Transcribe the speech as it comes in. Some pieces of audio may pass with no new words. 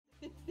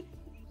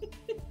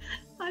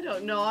I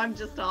don't know. I'm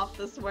just off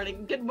this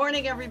morning. Good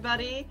morning,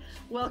 everybody.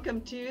 Welcome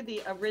to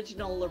the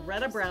original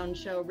Loretta Brown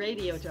Show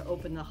radio to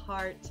open the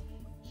heart,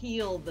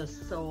 heal the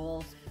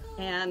soul,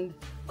 and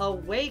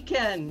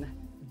awaken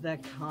the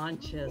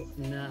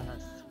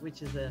consciousness,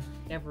 which is a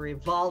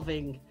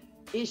ever-evolving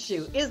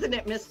issue, isn't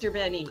it, Mr.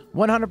 Benny?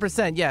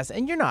 100%, yes.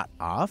 And you're not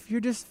off. You're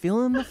just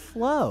feeling the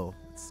flow.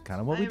 It's kind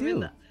of what we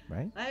do,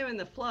 right? I am in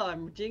the flow.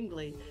 I'm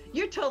jingly.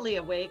 You're totally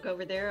awake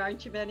over there,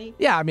 aren't you, Benny?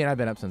 Yeah, I mean, I've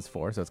been up since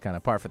 4, so it's kind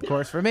of par for the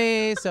course for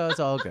me, so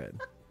it's all good.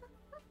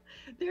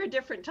 There are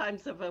different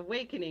types of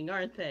awakening,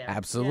 aren't there?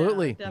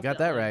 Absolutely. Yeah, you got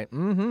that right.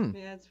 Mm-hmm.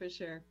 Yeah, that's for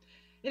sure.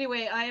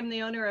 Anyway, I am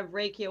the owner of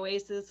Reiki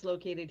Oasis,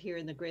 located here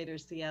in the greater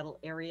Seattle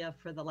area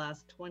for the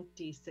last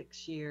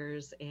 26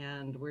 years,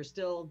 and we're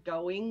still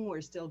going.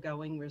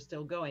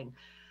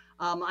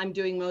 I'm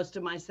doing most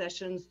of my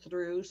sessions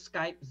through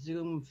Skype,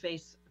 Zoom,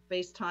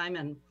 FaceTime,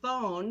 and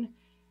phone,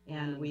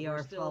 and we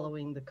are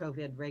following the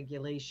COVID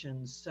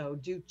regulations. So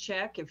do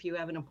check. If you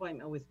have an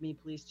appointment with me,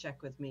 please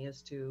check with me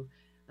as to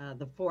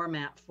the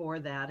format for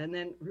that. And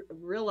then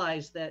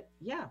realize that,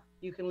 yeah,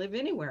 you can live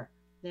anywhere.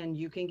 Then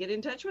you can get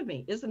in touch with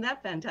me. Isn't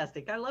that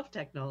fantastic? I love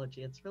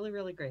technology. It's really,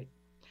 really great.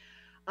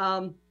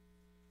 I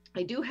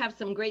do have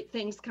some great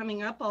things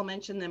coming up. I'll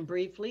mention them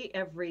briefly.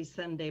 Every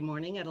Sunday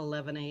morning at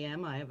 11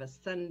 a.m., I have a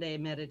Sunday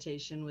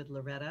meditation with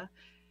Loretta,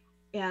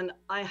 and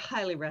I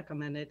highly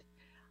recommend it.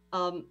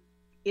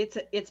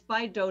 It's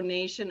by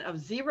donation of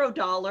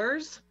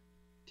 $0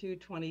 to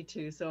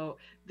 22. So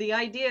the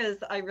idea is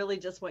I really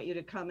just want you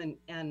to come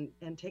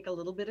and take a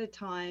little bit of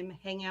time,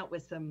 hang out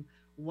with some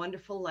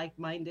wonderful,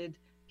 like-minded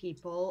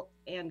people,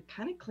 and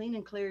kind of clean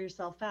and clear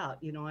yourself out.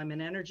 You know, I'm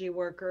an energy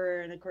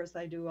worker, and of course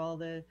I do all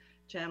the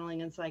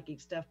channeling and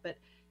psychic stuff, but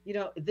you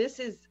know, this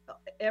is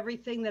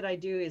everything that I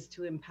do is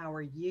to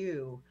empower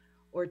you,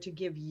 or to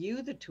give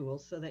you the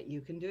tools so that you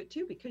can do it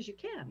too, because you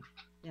can.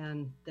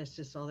 And that's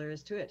just all there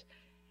is to it.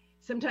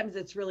 Sometimes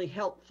it's really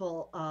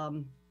helpful.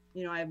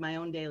 You know, I have my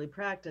own daily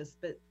practice,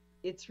 but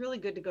it's really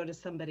good to go to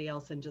somebody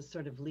else and just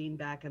sort of lean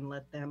back and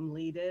let them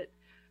lead it,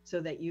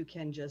 so that you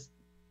can just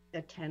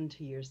attend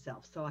to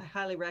yourself. So I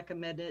highly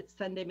recommend it.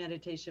 Sunday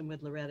meditation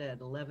with Loretta at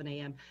 11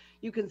 a.m.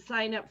 You can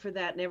sign up for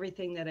that and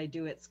everything that I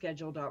do at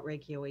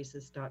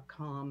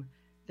schedule.reikioasis.com,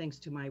 thanks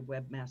to my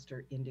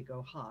webmaster,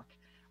 Indigo Hawk.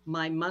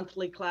 My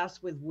monthly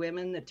class with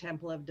women, the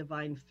Temple of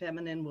Divine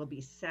Feminine, will be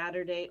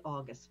Saturday,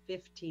 August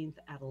 15th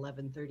at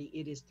 11:30.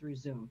 It is through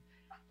Zoom,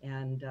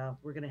 and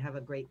we're going to have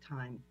a great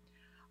time.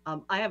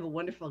 I have a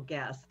wonderful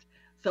guest,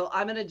 so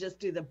I'm going to just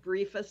do the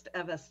briefest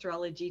of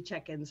astrology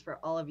check-ins for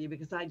all of you,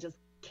 because I just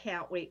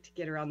can't wait to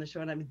get her on the show,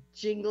 and I'm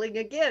jingling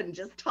again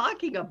just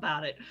talking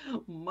about it.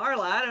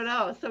 Marla, I don't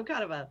know, some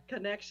kind of a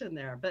connection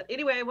there. But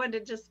anyway, I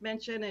wanted to just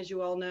mention, as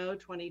you all know,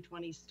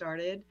 2020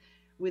 started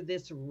with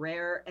this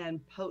rare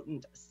and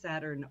potent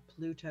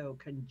Saturn-Pluto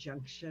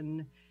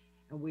conjunction,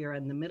 and we are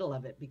in the middle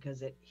of it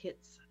because it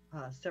hits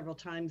several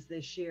times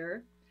this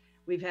year.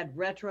 We've had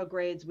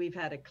retrogrades, we've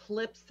had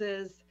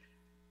eclipses,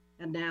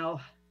 and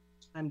now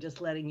I'm just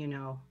letting you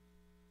know,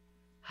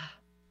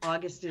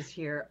 August is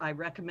here. I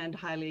recommend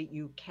highly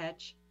you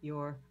catch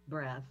your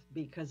breath,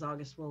 because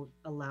August will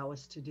allow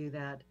us to do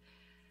that.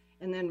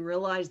 And then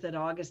realize that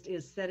August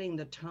is setting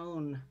the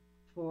tone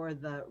for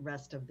the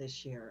rest of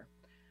this year.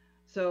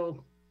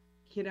 So,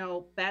 you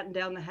know, batten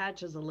down the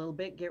hatches a little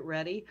bit, get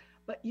ready.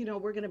 But, you know,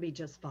 we're going to be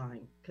just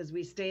fine, because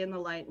we stay in the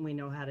light and we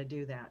know how to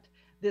do that.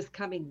 This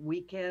coming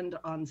weekend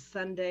on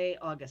Sunday,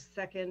 August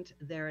 2nd,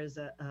 there is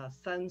a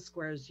Sun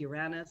squares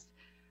Uranus.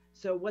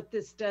 So what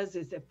this does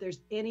is, if there's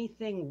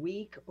anything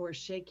weak or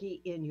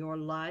shaky in your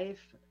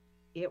life,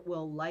 it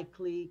will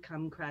likely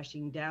come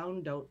crashing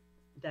down.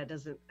 That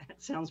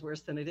sounds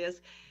worse than it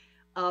is.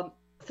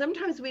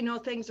 Sometimes we know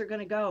things are going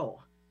to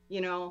go.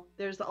 You know,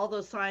 there's all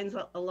those signs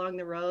along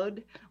the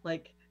road,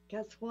 like,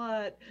 guess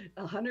what?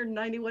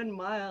 191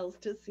 miles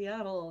to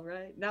Seattle,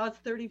 right? Now it's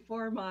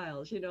 34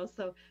 miles, you know.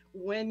 So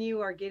when you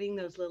are getting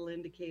those little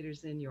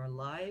indicators in your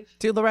life.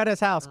 To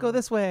Loretta's house, go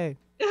this way.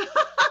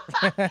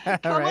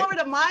 Come over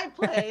to my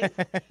place.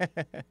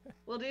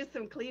 We'll do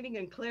some cleaning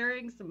and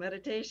clearing, some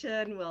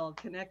meditation. We'll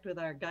connect with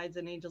our guides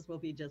and angels. We'll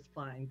be just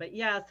fine. But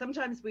yeah,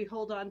 sometimes we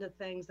hold on to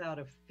things out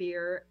of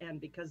fear, and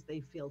because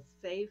they feel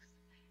safe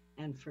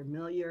and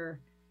familiar,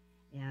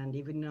 and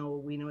even though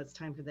we know it's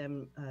time for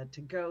them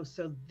to go.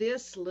 So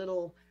this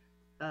little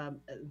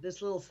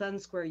Sun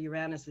square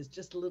Uranus is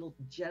just a little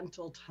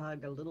gentle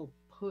tug, a little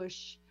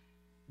push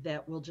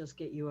that will just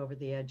get you over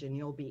the edge, and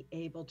you'll be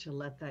able to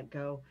let that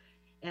go.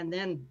 And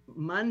then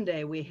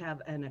Monday, we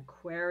have an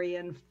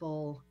Aquarian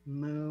full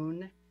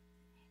moon.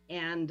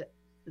 And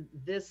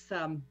this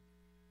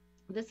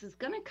is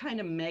going to kind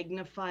of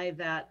magnify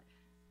that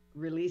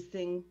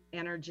releasing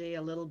energy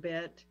a little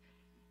bit.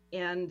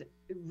 And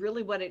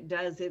really what it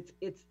does, it's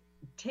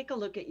take a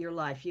look at your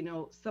life. You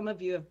know, some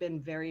of you have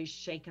been very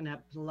shaken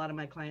up. A lot of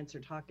my clients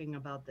are talking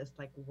about this,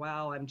 like,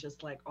 wow, I'm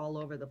just like all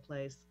over the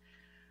place.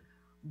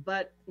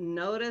 But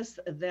notice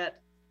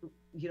that,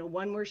 you know,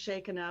 when we're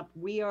shaken up,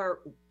 we're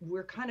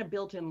kind of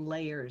built in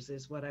layers,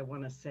 is what I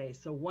want to say.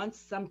 So once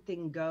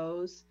something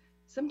goes,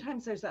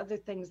 sometimes there's other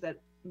things that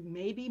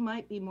maybe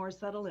might be more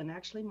subtle and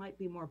actually might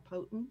be more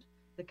potent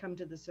that come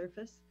to the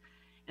surface.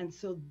 And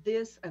so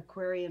this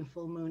Aquarian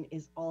full moon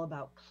is all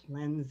about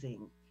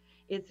cleansing.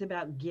 It's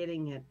about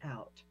getting it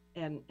out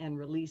and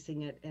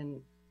releasing it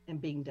and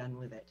being done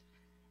with it.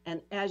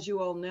 And as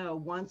you all know,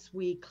 once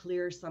we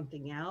clear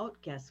something out,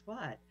 guess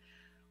what?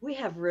 We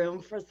have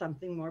room for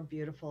something more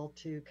beautiful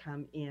to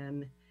come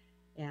in.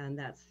 And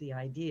that's the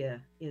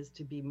idea, is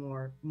to be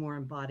more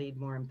embodied,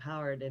 more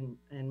empowered,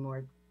 and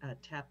more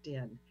tapped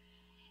in.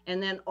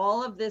 And then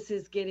all of this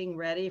is getting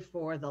ready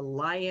for the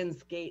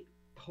Lionsgate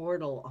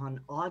portal on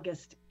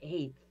August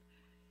 8th.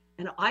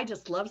 And I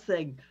just love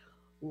saying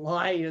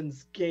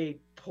Lionsgate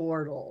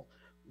portal.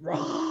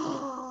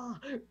 Rah!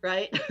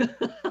 Right?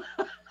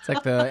 It's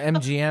like the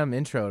MGM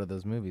intro to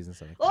those movies and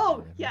stuff.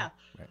 Oh, yeah.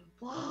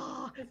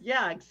 Right.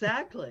 Yeah,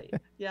 exactly.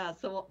 Yeah.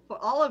 So for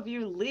all of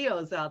you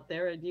Leos out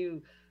there and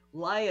you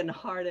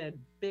lion-hearted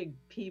big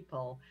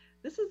people,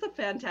 this is a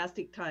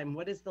fantastic time.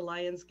 What is the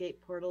Lionsgate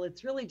portal?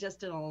 It's really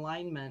just an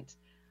alignment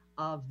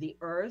of the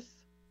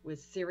Earth with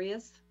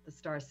Sirius, the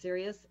star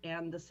Sirius,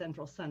 and the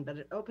central sun. But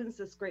it opens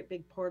this great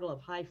big portal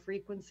of high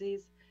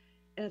frequencies.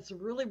 And it's a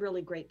really,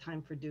 really great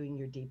time for doing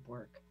your deep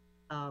work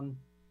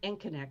and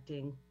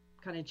connecting,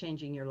 kind of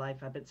changing your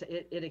life up.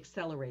 It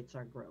accelerates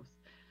our growth.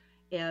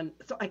 And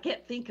so I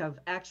can't think of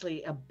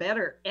actually a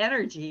better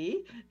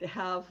energy to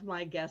have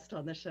my guest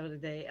on the show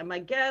today. And my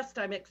guest,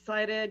 I'm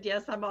excited.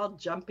 Yes, I'm all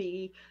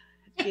jumpy,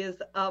 is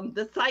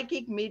the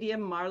psychic medium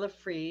Marla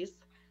Fries.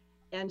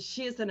 And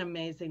she is an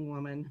amazing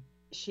woman.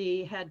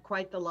 She had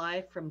quite the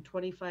life from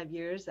 25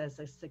 years as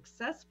a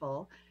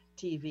successful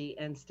TV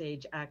and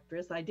stage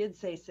actress. I did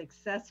say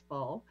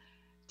successful,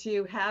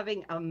 to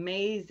having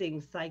amazing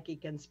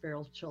psychic and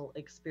spiritual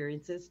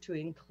experiences to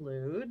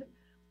include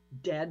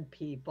dead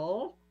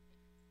people,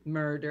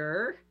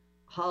 murder,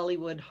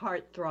 Hollywood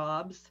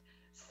heartthrobs,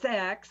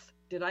 sex.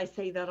 Did I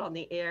say that on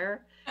the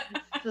air?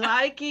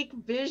 Psychic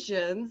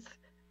visions,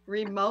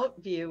 remote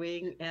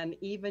viewing, and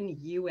even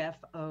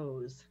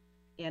UFOs.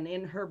 And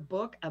in her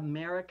book,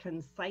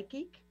 American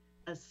Psychic,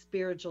 A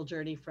Spiritual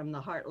Journey from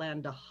the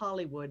Heartland to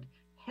Hollywood,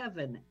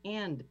 Heaven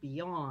and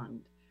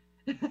Beyond.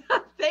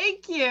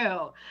 Thank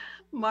you.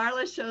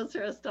 Marla shows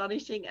her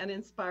astonishing and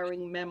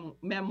inspiring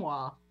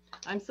memoir.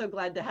 I'm so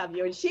glad to have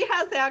you. And she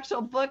has the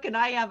actual book, and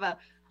I have a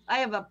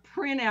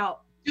printout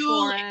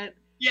for it.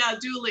 Yeah,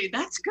 Dooley.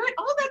 That's good.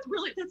 Oh,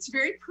 that's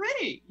very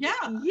pretty. Yeah.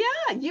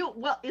 Yeah.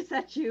 Well, is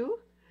that you?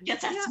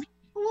 Yes, that's me.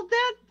 Well,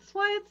 that's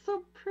why it's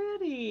so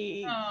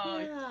pretty. Oh,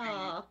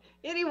 yeah.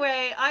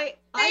 Anyway,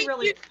 Thank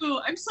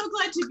you. I'm so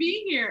glad to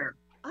be here.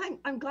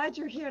 I'm glad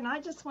you're here, and I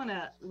just want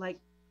to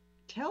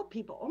tell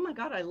people, oh my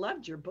God, I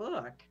loved your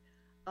book.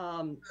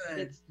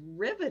 It's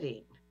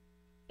riveting,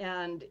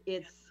 and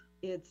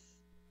it's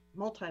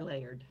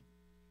multi-layered.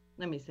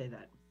 Let me say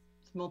that.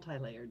 It's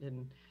multi-layered,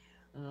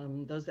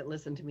 and those that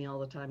listen to me all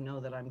the time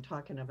know that I'm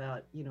talking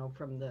about,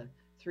 from the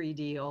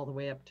 3D all the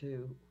way up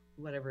to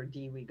whatever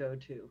D we go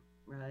to,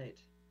 right?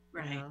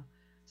 Right.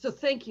 So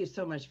thank you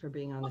so much for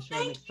being on the show.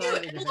 Thank you.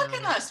 And look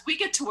at us. We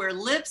get to wear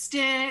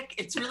lipstick.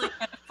 It's really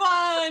kind of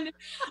fun.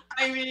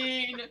 I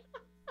mean,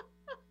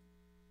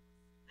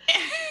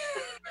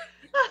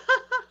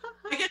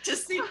 we get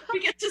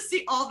to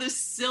see all this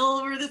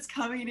silver that's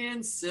coming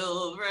in,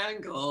 silver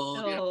and gold.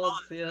 Oh,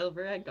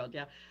 silver and gold,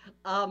 yeah.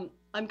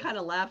 I'm kind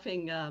of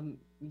laughing.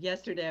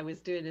 Yesterday I was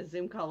doing a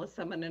Zoom call with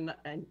someone,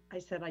 and I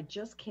said, I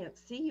just can't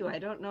see you. I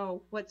don't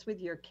know what's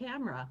with your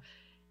camera.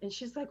 And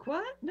she's like,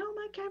 what? No,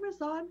 my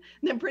camera's on. And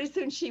then pretty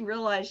soon she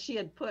realized she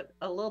had put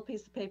a little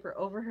piece of paper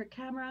over her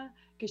camera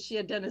because she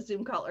had done a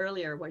Zoom call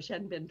earlier where she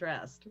hadn't been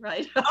dressed,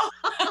 right?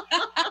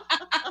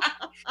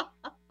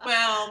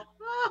 Well,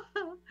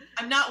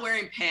 I'm not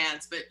wearing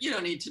pants, but you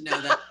don't need to know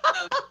that.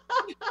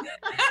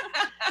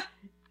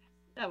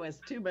 That was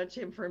too much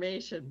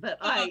information, but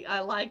I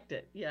liked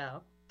it.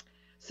 Yeah.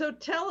 So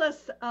tell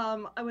us,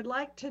 I would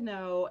like to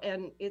know,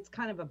 and it's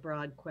kind of a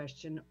broad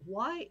question,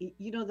 why,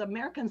 the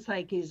American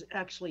Psyche is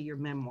actually your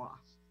memoir.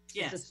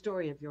 Yes. It's a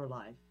story of your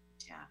life.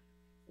 Yeah.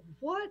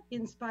 What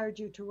inspired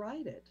you to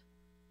write it?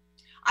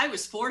 I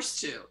was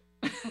forced to.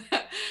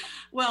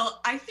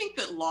 Well, I think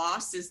that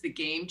loss is the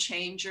game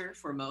changer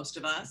for most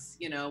of us.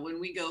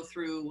 When we go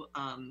through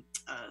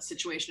a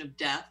situation of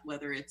death,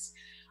 whether it's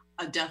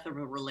a death of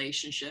a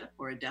relationship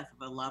or a death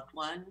of a loved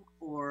one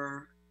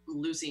or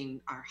losing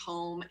our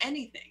home,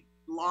 anything,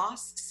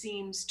 loss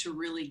seems to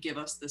really give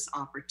us this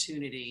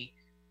opportunity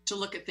to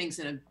look at things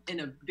in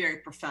a very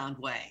profound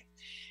way.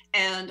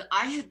 And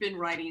I had been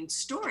writing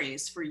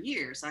stories for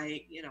years.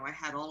 I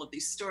had all of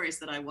these stories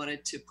that I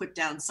wanted to put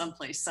down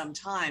someplace,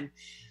 sometime.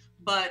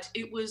 But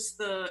it was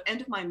the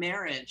end of my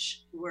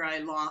marriage where I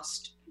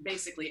lost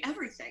basically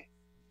everything.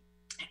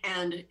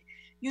 And,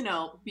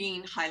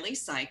 being highly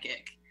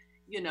psychic,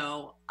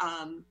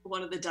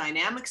 one of the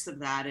dynamics of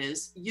that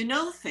is,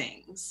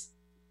 things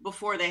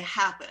before they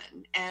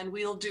happen, and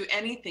we'll do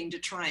anything to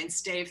try and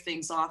stave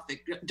things off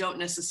that don't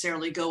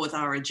necessarily go with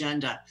our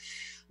agenda.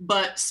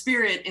 But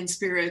Spirit, in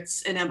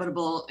Spirit's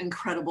inimitable,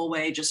 incredible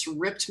way, just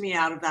ripped me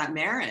out of that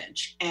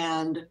marriage.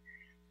 And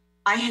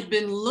I had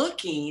been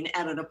looking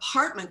at an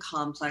apartment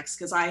complex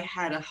because I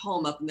had a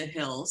home up in the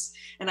hills,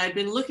 and I'd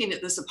been looking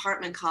at this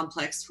apartment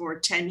complex for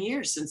 10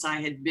 years since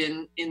I had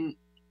been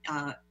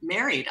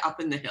married up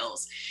in the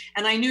hills.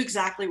 And I knew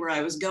exactly where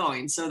I was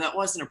going, so that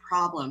wasn't a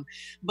problem.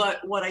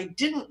 But what I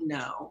didn't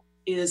know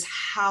is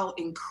how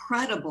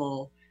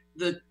incredible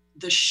the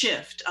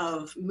shift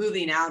of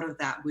moving out of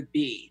that would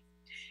be.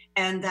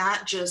 And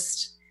that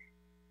just,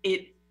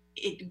 it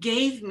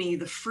gave me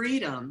the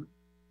freedom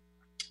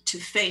to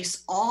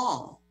face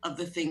all of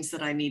the things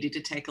that I needed to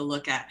take a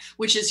look at,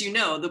 which, as you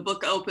know, the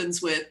book opens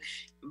with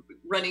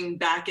running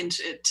back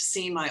into to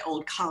see my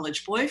old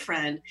college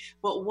boyfriend,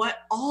 but what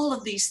all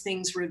of these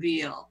things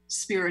reveal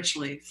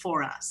spiritually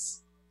for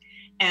us.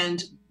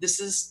 And this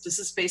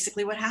is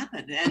basically what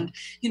happened. And,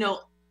 you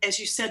know, as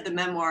you said, the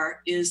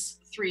memoir is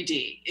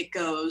 3D. It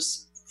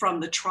goes from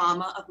the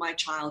trauma of my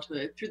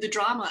childhood through the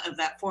drama of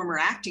that former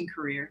acting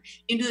career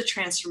into the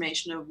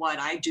transformation of what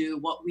I do,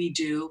 what we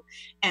do,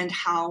 and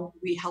how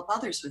we help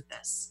others with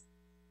this.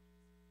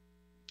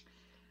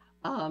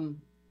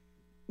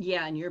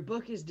 Yeah, and your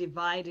book is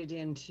divided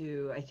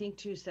into, I think,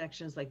 2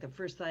 sections. Like the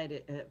first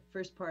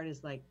part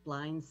is like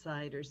blind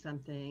sight or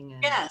something.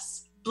 And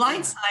yes.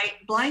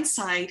 Blind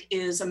sight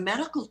is a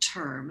medical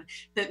term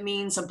that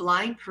means a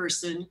blind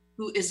person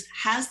who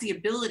has the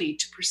ability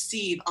to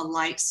perceive a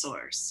light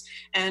source.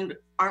 And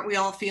aren't we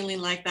all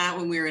feeling like that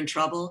when we're in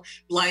trouble,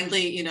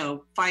 blindly, you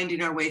know,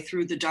 finding our way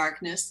through the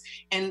darkness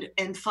and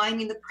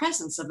finding the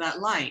presence of that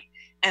light?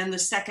 And the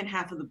second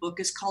half of the book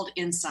is called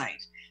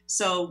Insight.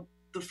 So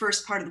the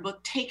first part of the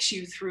book takes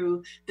you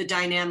through the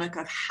dynamic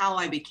of how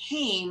I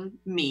became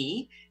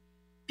me,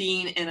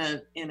 being in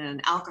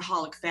an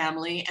alcoholic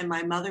family, and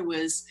my mother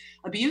was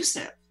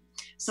abusive.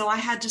 So I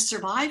had to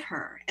survive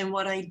her. And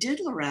what I did,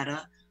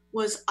 Loretta,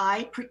 was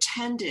I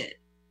pretended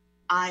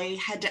I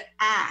had to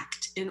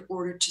act in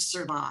order to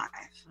survive.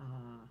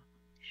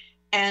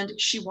 And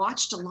she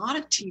watched a lot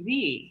of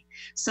TV.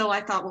 So I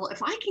thought, well,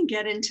 if I can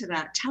get into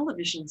that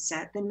television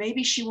set, then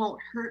maybe she won't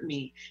hurt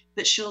me,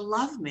 that she'll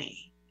love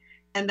me.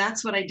 And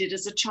that's what I did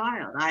as a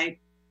child. I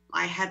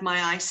had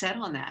my eye set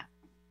on that.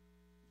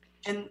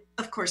 And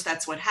of course,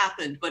 that's what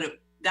happened, but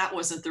that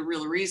wasn't the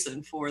real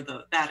reason for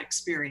that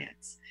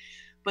experience.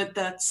 But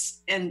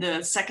and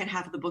the second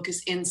half of the book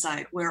is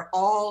Insight, where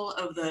all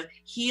of the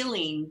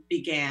healing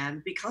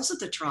began because of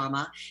the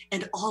trauma,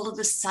 and all of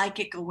the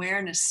psychic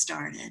awareness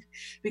started.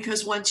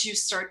 Because once you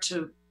start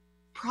to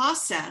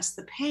process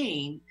the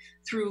pain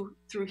through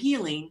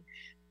healing,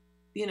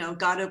 you know,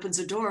 God opens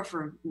a door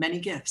for many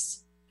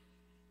gifts.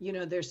 You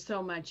know, there's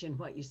so much in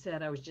what you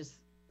said. I was just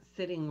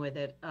sitting with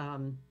it.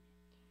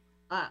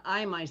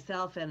 I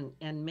myself and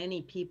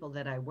many people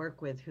that I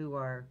work with who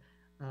are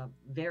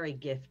very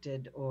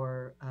gifted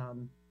or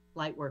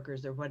light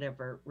workers or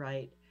whatever,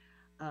 right?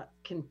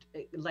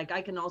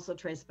 I can also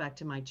trace back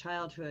to my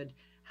childhood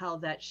how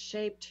that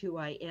shaped who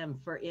I am.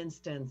 For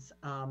instance,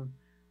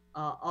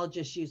 I'll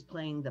just use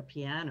playing the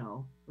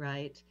piano,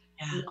 right?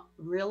 Yeah.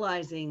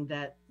 Realizing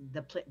that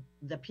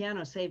the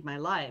piano saved my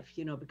life,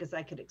 you know, because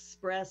I could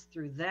express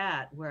through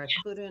that where I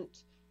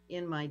couldn't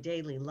in my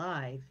daily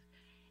life.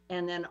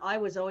 And then I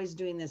was always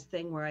doing this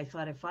thing where I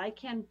thought, if I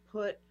can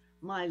put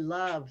my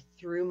love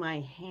through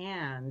my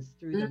hands,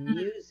 through the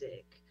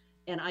music,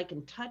 and I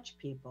can touch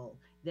people,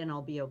 then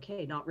I'll be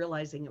okay. Not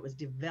realizing it was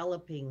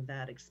developing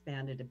that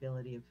expanded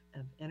ability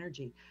of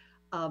energy.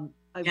 I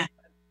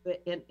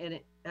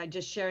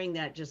just sharing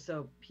that just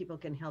so people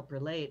can help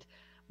relate.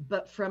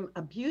 But from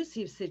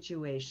abusive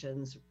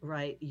situations,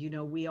 right, you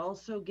know, we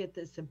also get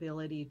this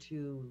ability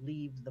to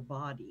leave the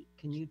body.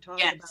 Can you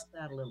talk about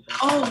that a little bit?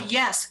 Oh,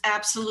 yes,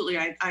 absolutely.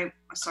 I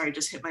sorry, I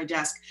just hit my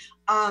desk.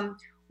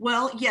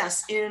 Well,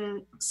 yes,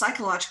 in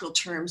psychological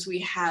terms, we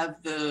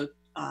have the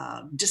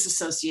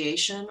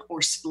disassociation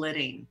or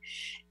splitting.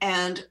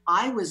 And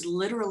I was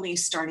literally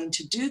starting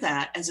to do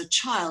that as a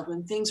child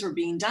when things were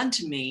being done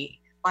to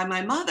me by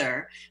my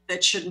mother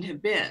that shouldn't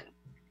have been.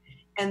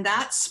 And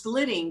that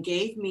splitting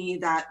gave me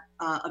that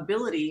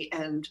ability.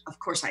 And of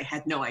course, I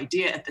had no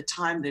idea at the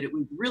time that it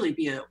would really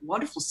be a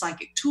wonderful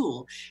psychic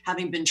tool,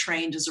 having been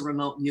trained as a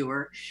remote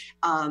viewer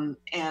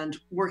and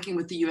working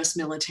with the US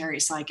military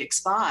psychic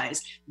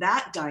spies.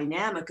 That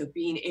dynamic of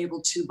being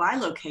able to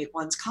bilocate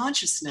one's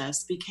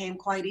consciousness became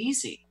quite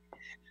easy.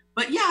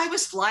 But yeah, I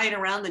was flying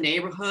around the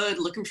neighborhood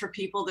looking for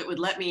people that would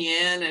let me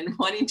in and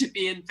wanting to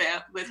be in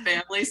with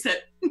families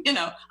that, you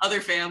know, other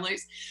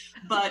families.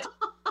 But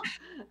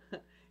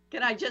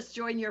can I just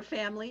join your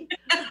family?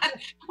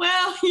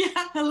 Well,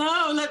 yeah,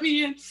 hello, let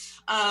me in.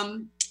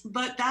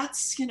 But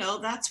that's, you know,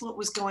 that's what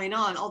was going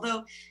on.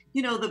 Although,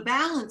 you know, the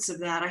balance of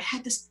that, I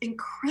had this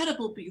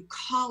incredible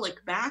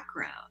bucolic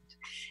background.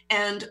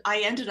 And I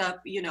ended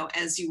up, you know,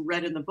 as you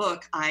read in the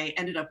book, I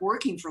ended up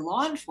working for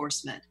law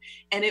enforcement.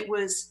 And it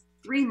was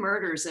 3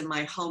 murders in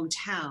my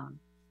hometown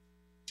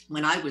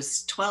when I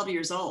was 12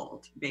 years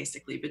old,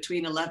 basically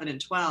between 11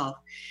 and 12,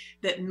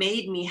 that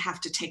made me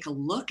have to take a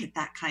look at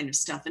that kind of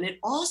stuff. And it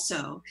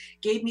also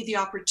gave me the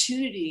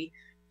opportunity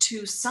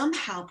to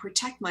somehow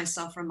protect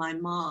myself from my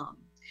mom.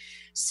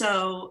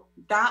 So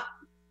that,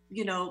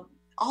 you know,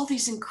 all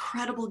these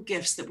incredible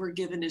gifts that we're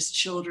given as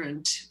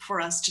children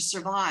for us to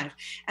survive.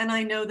 And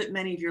I know that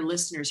many of your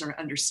listeners are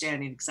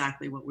understanding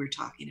exactly what we're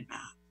talking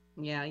about.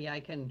 Yeah, I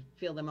can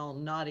feel them all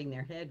nodding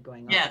their head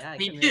going, oh, yes, yeah, I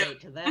me can too. relate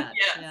to that.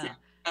 Yes,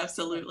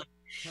 absolutely.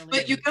 Totally.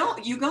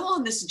 But you go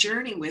on this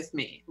journey with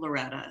me,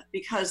 Loretta,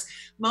 because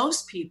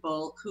most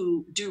people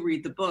who do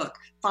read the book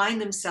find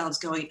themselves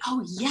going,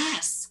 oh,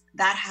 yes,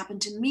 that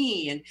happened to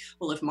me. And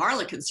well, if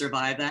Marla can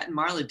survive that, and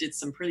Marla did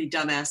some pretty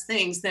dumbass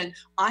things, then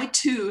I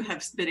too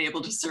have been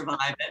able to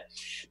survive it.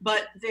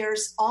 But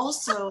there's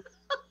also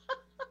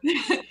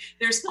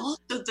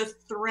the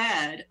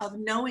thread of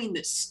knowing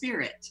that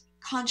spirit,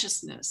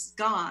 consciousness,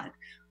 God,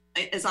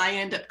 as I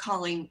end up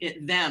calling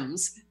it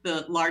thems,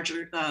 the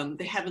larger,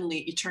 the heavenly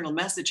eternal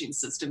messaging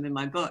system in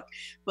my book,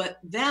 but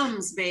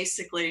thems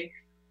basically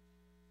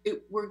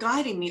were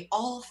guiding me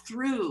all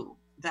through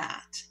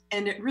that.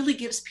 And it really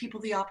gives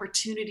people the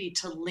opportunity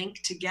to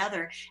link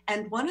together.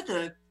 And one of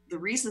the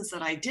reasons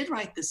that I did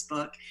write this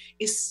book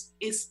is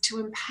to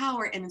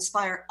empower and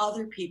inspire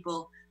other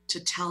people to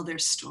tell their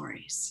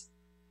stories.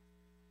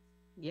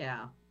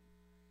 Yeah,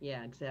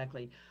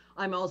 exactly.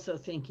 I'm also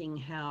thinking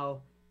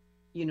how,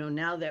 you know,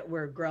 now that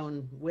we're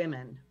grown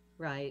women,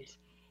 right?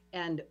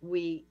 And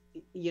we,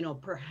 you know,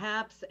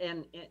 perhaps,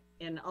 and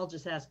I'll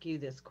just ask you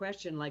this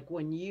question, like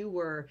when you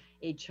were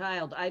a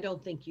child, I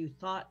don't think you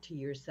thought to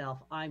yourself,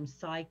 I'm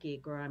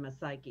psychic or I'm a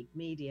psychic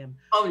medium.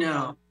 Oh,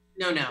 no,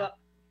 no. But,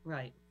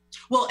 right.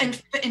 Well,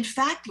 in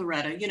fact,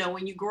 Loretta, you know,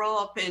 when you grow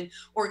up in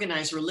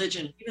organized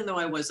religion, even though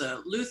I was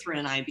a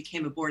Lutheran, I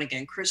became a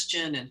born-again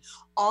Christian, and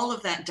all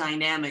of that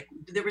dynamic,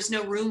 there was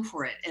no room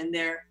for it. And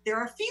there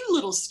are a few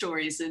little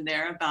stories in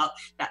there about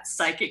that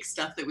psychic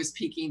stuff that was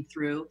peeking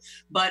through,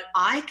 but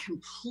I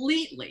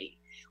completely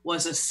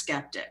was a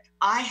skeptic.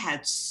 I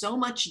had so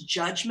much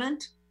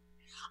judgment.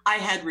 I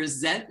had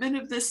resentment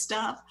of this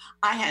stuff.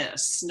 I had a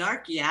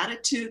snarky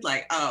attitude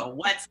like, oh,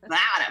 what's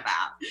that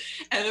about?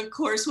 And of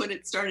course, when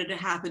it started to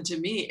happen to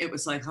me, it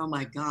was like, oh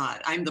my God,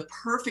 I'm the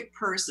perfect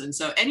person.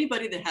 So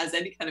anybody that has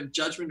any kind of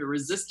judgment or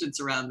resistance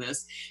around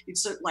this,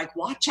 it's like,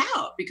 watch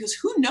out, because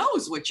who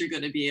knows what you're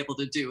going to be able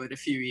to do in a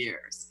few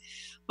years.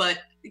 But,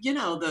 you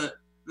know,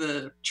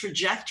 the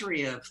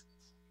trajectory of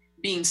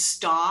being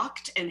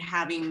stalked and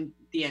having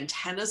the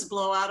antennas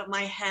blow out of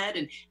my head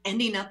and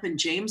ending up in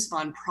James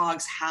Von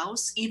Prague's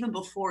house even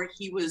before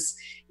he was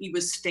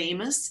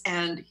famous,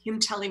 and him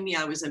telling me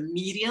I was a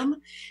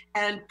medium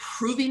and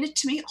proving it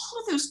to me,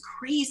 all of those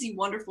crazy,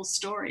 wonderful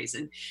stories,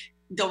 and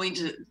going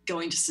to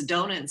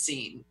Sedona and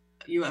seeing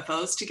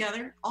UFOs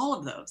together, all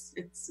of those.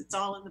 It's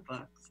all in the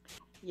book.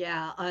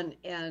 Yeah,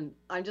 and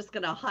I'm just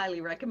going to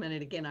highly recommend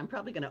it again. I'm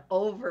probably going to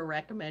over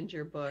recommend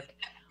your book,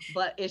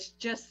 but it's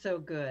just so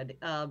good.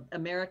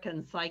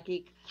 American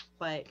Psychic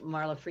by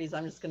Marla Fries.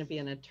 I'm just going to be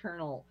an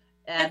eternal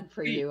ad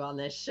for you on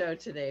this show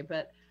today,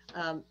 but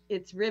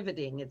it's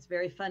riveting. It's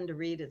very fun to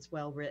read. It's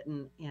well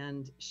written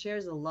and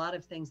shares a lot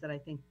of things that I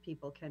think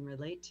people can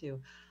relate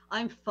to.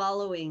 I'm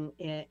following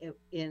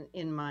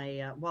in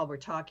my, while we're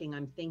talking,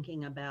 I'm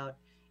thinking about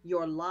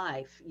your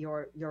life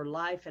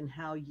and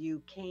how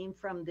you came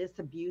from this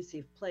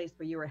abusive place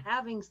where you were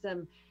having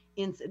some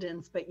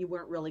incidents, but you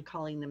weren't really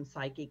calling them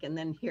psychic. And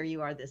then here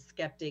you are, this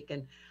skeptic,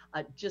 and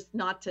just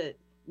not to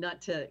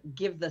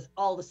give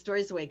all the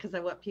stories away, because I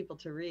want people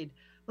to read.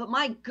 But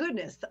my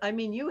goodness, I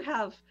mean, you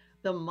have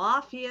the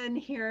mafia in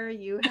here.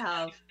 You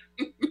had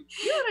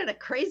a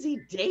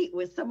crazy date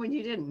with someone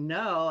you didn't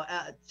know.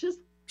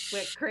 Just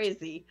went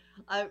crazy.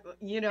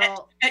 You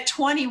know, at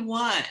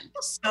 21.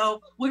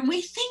 So when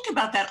we think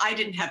about that, I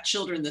didn't have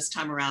children this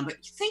time around, but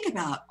you think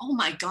about, oh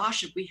my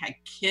gosh, if we had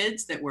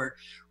kids that were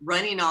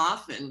running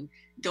off and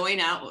going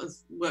out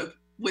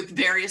with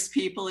various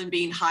people and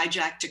being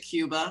hijacked to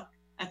Cuba,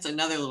 that's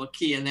another little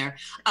key in there.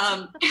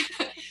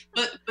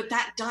 But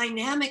that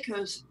dynamic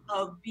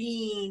of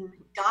being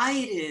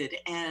guided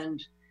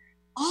and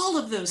all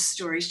of those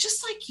stories,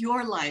 just like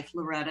your life,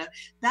 Loretta,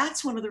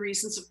 that's one of the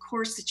reasons, of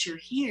course, that you're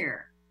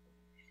here.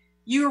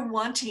 You're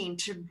wanting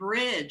to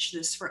bridge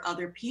this for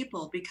other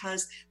people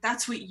because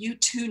that's what you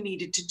too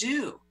needed to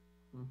do.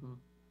 Mm-hmm.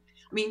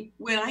 I mean,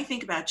 when I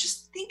think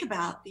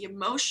about the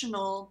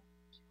emotional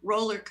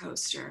roller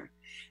coaster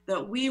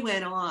that we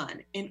went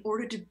on in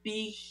order to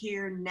be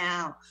here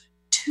now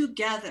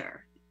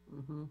together.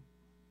 Mm-hmm.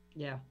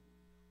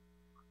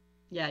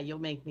 Yeah, you'll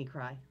make me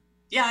cry.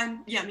 Yeah,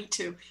 me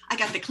too. I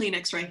got the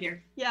Kleenex right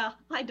here. Yeah,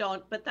 I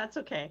don't, but that's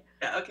okay.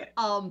 Yeah, okay.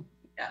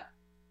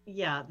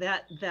 Yeah,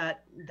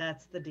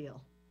 that's the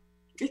deal.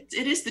 It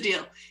is the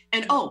deal.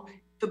 And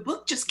the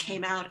book just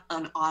came out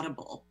on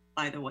Audible,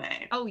 by the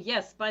way. Oh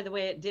yes, by the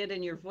way, it did,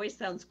 and your voice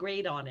sounds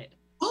great on it.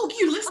 Oh,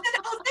 you listened?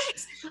 Oh,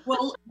 thanks.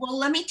 Well,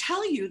 let me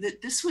tell you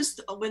that this was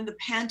when the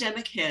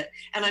pandemic hit,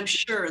 and I'm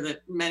sure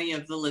that many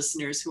of the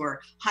listeners who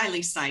are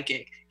highly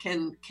psychic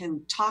can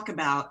talk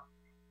about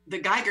the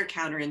Geiger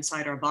counter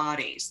inside our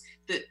bodies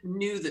that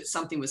knew that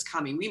something was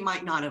coming. We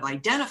might not have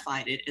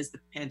identified it as the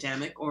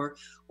pandemic or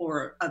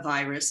a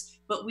virus,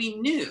 but we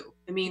knew.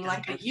 I mean,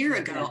 like a year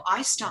ago,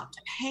 I stopped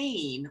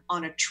paying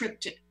on a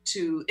trip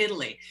to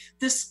Italy.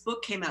 This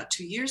book came out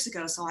 2 years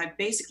ago, so I've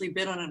basically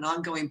been on an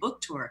ongoing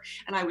book tour,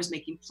 and I was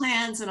making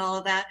plans and all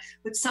of that,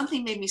 but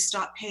something made me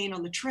stop paying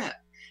on the trip,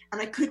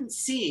 and I couldn't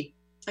see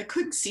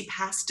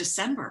past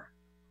December.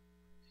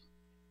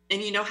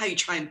 And you know how you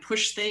try and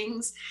push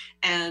things,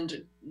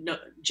 and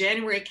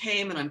January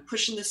came and I'm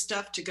pushing this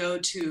stuff to go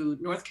to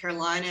North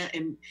Carolina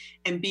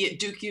and be at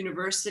Duke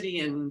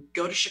University and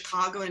go to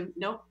Chicago, and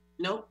nope.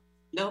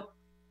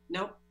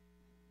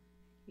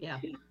 Yeah.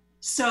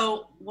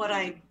 So what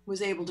I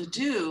was able to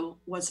do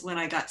was, when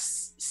I got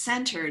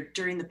centered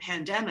during the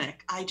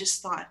pandemic, I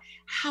just thought,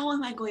 how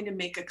am I going to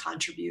make a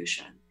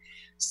contribution?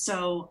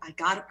 So I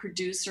got a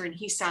producer, and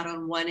he sat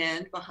on one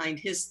end behind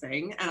his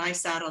thing, and I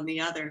sat on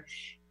the other.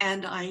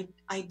 And I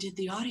did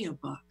the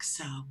audiobook.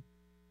 So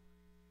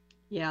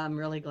yeah, I'm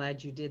really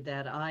glad you did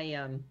that.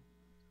 I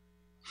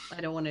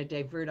don't want to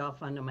divert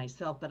off onto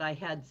myself, but I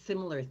had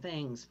similar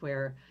things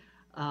where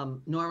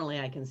normally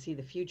I can see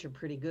the future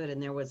pretty good,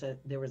 and there was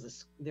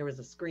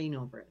a screen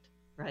over it,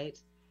 right?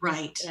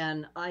 Right.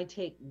 And I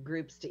take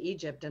groups to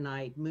Egypt, and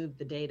I moved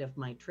the date of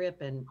my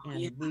trip, and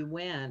we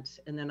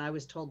went, and then I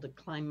was told to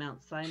climb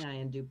Mount Sinai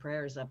and do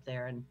prayers up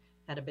there, and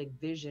had a big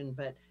vision,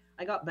 but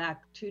I got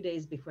back 2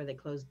 days before they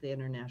closed the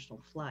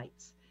international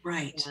flights.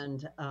 Right.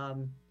 And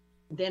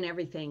then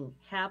everything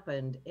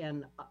happened.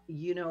 And,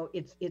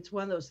 it's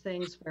one of those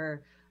things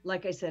where,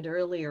 like I said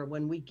earlier,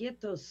 when we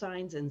get those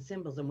signs and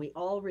symbols and we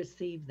all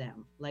receive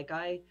them, like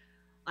I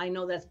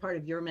know that's part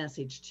of your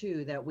message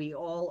too, that we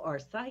all are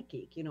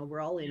psychic,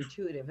 we're all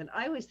intuitive. And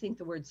I always think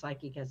the word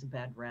psychic has a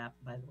bad rap,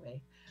 by the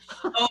way.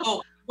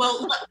 Oh,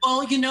 well,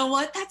 you know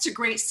what? That's a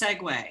great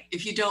segue,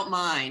 if you don't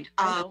mind.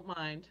 I don't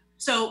mind.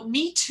 So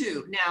me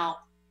too. Now,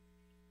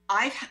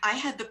 I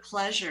had the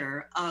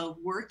pleasure of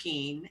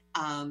working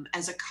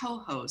as a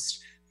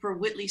co-host for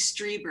Whitley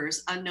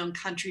Strieber's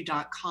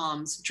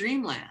UnknownCountry.com's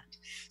Dreamland.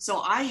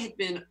 So I had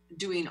been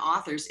interviewing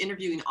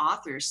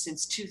authors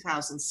since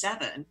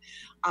 2007.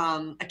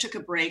 I took a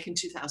break in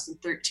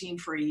 2013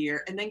 for a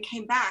year, and then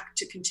came back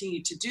to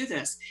continue to do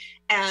this.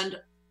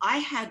 And I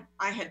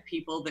had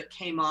people that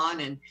came on,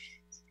 and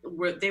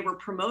they were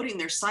promoting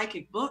their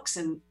psychic books,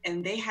 and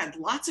they had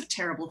lots of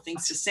terrible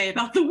things to say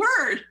about the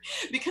word,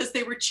 because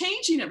they were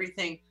changing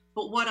everything.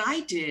 But what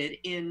I did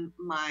in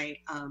my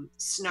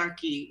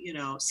snarky,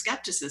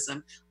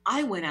 skepticism,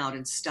 I went out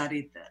and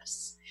studied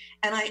this,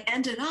 and I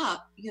ended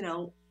up,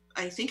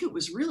 I think it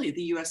was really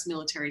the U.S.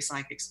 military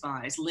psychic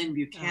spies, Lynn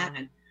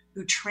Buchanan,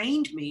 who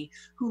trained me,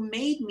 who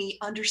made me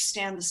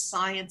understand the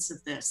science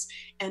of this.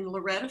 And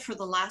Loretta, for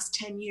the last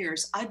 10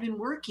 years, I've been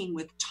working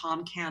with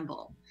Tom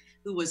Campbell,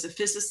 who was a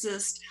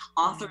physicist,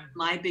 author of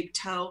My Big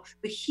Toe,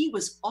 but he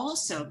was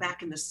also,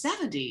 back in the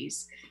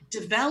 70s,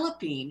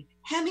 developing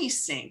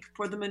HemiSync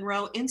for the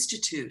Monroe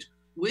Institute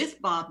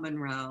with Bob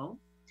Monroe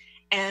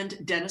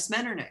and Dennis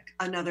Metternich,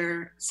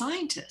 another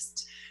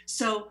scientist.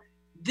 So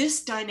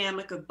this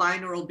dynamic of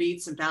binaural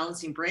beats and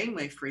balancing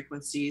brainwave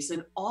frequencies,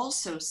 and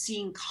also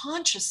seeing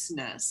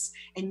consciousness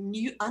and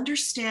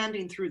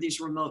understanding through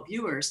these remote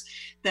viewers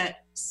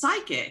that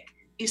psychic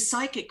is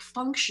psychic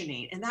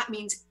functioning. And that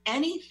means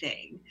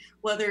anything,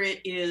 whether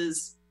it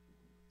is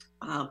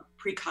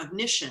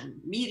precognition,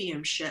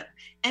 mediumship,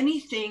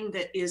 anything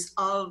that is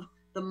of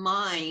the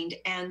mind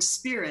and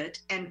spirit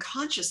and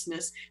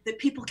consciousness that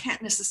people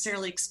can't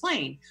necessarily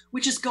explain,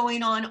 which is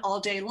going on all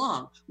day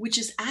long, which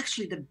is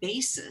actually the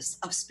basis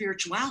of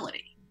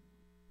spirituality.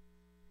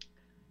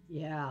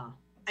 Yeah.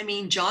 I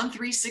mean, John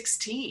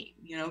 3:16,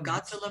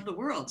 God so loved the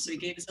world, so he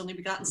gave his only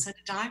begotten son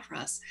to die for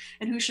us.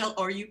 And who shall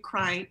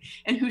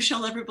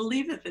ever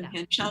believeth in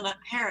him shall not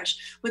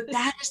perish. But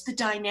that is the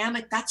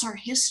dynamic, that's our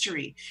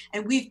history.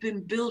 And we've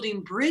been building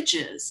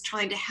bridges,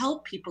 trying to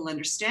help people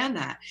understand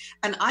that.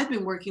 And I've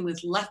been working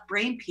with left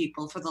brain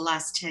people for the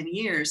last 10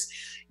 years,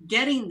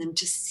 getting them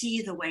to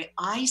see the way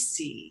I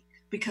see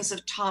because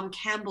of Tom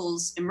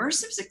Campbell's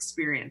immersive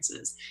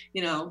experiences.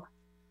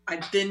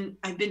 I've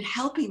been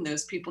helping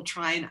those people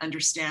try and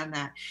understand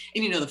that.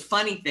 And the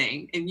funny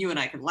thing, and you and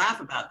I can laugh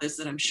about this,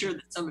 and I'm sure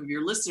that some of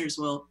your listeners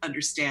will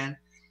understand,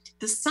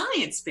 the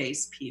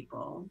science-based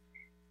people,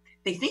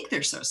 they think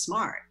they're so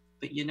smart,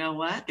 but you know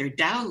what? They're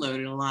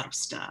downloading a lot of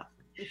stuff.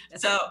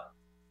 So,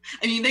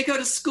 they go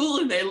to school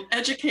and they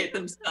educate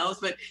themselves,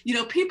 but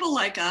people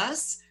like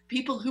us,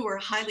 people who are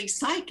highly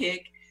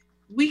psychic,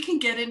 we can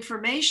get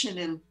information,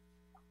 and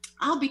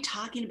I'll be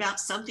talking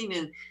about something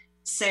and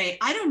say,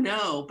 I don't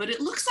know, but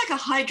it looks like a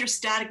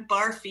hydrostatic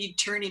bar feed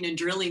turning and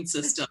drilling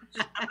system.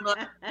 I'm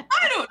like,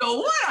 I don't know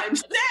what I'm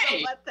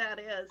saying. What that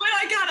is. But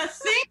I got a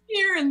thing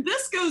here, and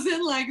this goes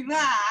in like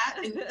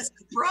that, and this is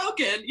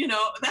broken.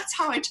 That's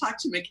how I talk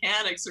to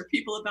mechanics or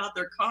people about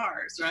their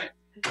cars, right?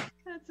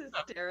 That's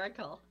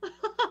hysterical.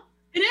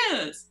 It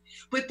is.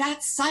 But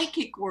that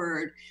psychic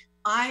word,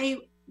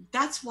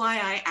 that's why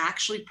I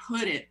actually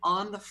put it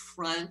on the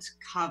front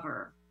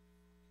cover.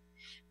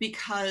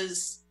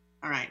 because,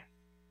 all right,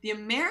 the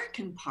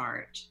American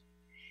part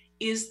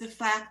is the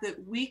fact that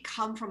we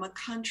come from a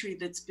country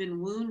that's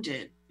been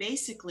wounded.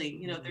 Basically,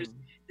 you know,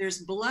 there's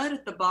blood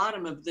at the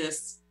bottom of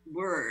this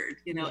word,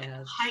 you know,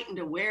 and heightened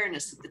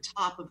awareness at the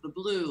top of the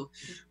blue,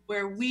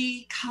 where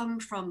we come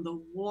from the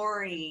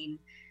warring,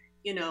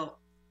 you know,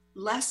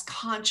 less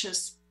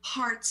conscious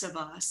parts of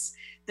us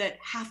that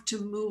have to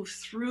move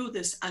through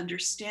this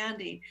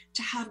understanding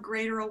to have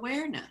greater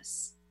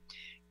awareness.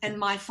 And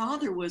my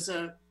father was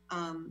a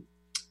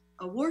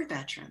war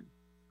veteran.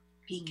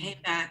 He came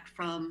back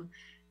from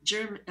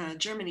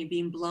Germany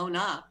being blown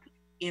up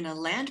in a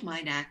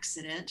landmine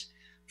accident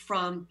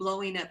from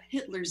blowing up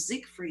Hitler's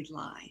Siegfried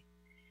Line.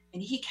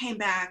 And he came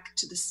back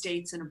to the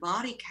States in a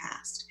body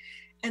cast.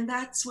 And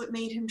that's what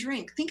made him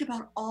drink. Think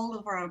about all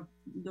of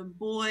the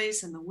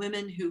boys and the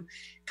women who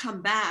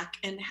come back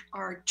and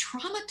are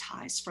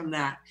traumatized from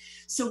that.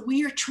 So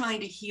we are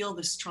trying to heal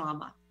this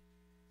trauma.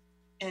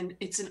 And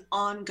it's an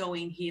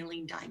ongoing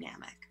healing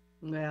dynamic.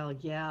 Well,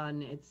 yeah,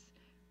 and it's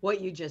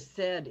what you just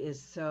said is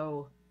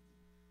so,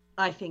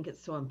 I think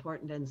it's so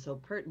important and so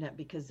pertinent,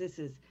 because this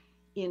is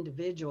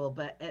individual,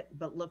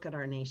 but look at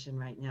our nation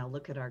right now.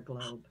 Look at our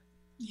globe.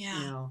 Yeah.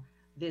 You know,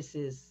 this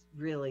is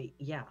really,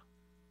 yeah.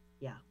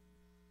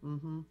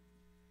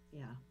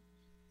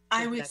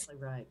 I was exactly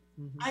right.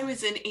 I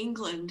was in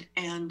England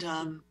and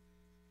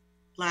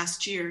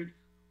last year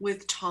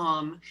with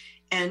Tom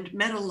and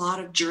met a lot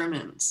of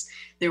Germans.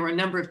 There were a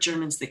number of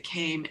Germans that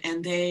came,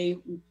 and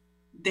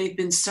they've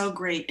been so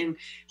great in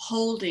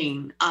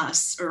holding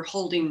us, or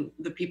holding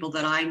the people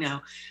that I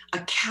know,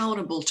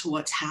 accountable to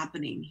what's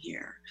happening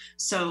here.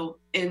 So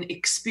and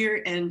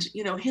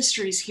you know,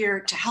 history's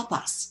here to help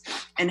us.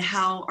 And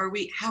how are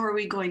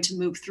we going to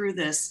move through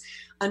this,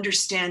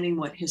 understanding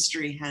what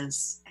history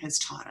has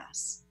taught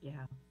us?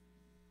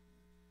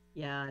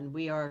 Yeah, and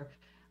we are,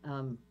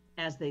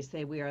 as they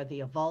say, we are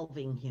the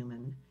evolving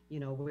human. You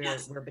know,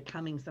 we're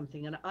becoming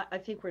something, and I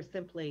think we're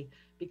simply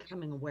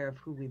becoming aware of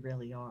who we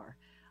really are.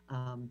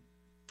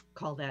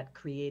 Call that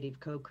creative,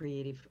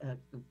 co-creative,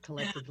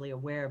 collectively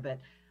aware. But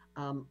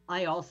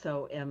I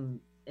also am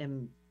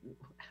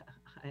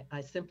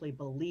I simply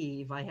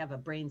believe, I have a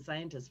brain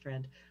scientist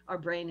friend, our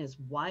brain is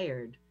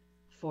wired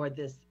for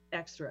this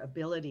extra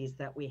abilities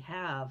that we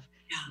have,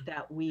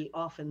 that we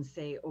often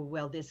say, oh,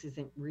 well, this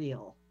isn't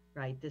real,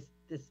 right? This,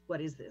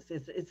 what is this?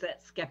 It's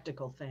that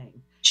skeptical thing.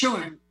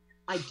 Sure. And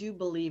I do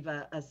believe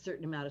a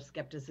certain amount of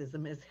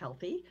skepticism is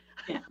healthy.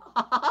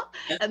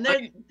 And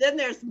then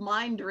there's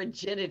mind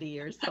rigidity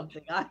or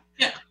something.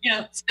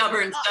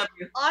 Stubborn.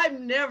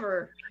 I'm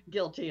never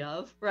guilty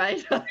of,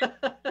 right?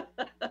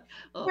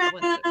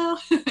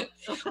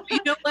 You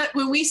know what?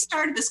 When we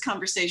started this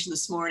conversation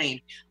this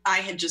morning,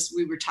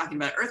 we were talking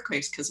about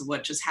earthquakes because of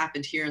what just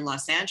happened here in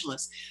Los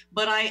Angeles.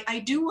 But I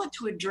do want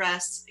to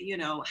address, you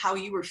know, how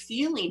you were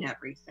feeling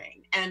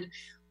everything. And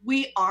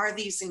we are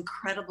these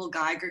incredible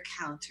Geiger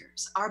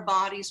counters. Our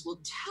bodies will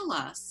tell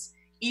us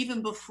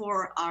even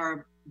before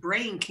our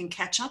brain can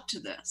catch up to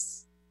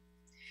this.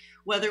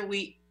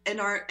 And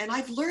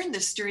I've learned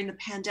this during the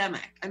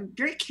pandemic. I'm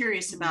very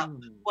curious about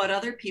what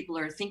other people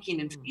are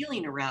thinking and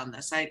feeling around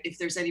this. If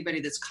there's anybody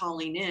that's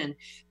calling in,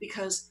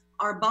 because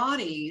our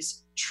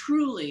bodies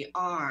truly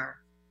are.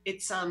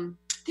 It's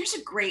there's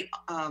a great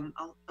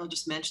I'll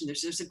just mention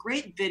there's a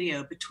great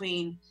video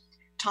between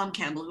Tom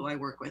Campbell, who I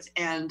work with,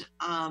 and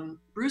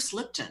Bruce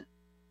Lipton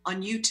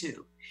on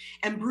YouTube.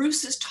 And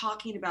Bruce is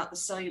talking about the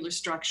cellular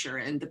structure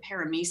and the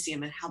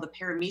paramecium, and how the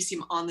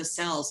paramecium on the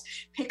cells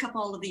pick up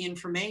all of the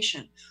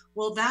information.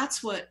 Well,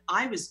 that's what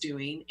I was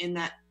doing in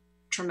that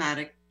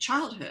traumatic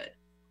childhood.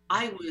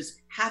 I was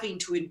having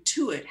to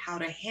intuit how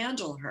to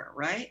handle her,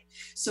 right?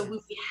 So when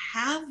we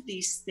have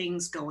these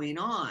things going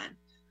on,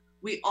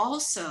 we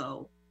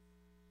also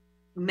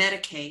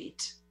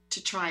medicate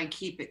to try and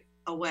keep it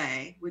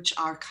away, which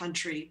our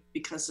country,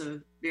 because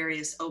of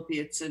various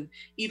opiates and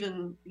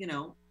even, you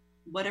know,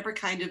 whatever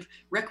kind of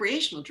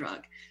recreational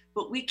drug,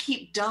 but we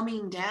keep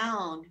dumbing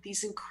down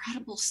these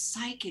incredible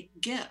psychic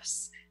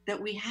gifts that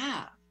we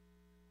have.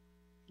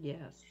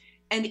 Yes.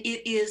 And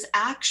it is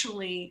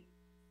actually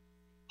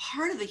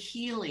part of the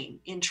healing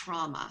in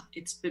trauma.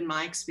 It's been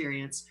my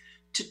experience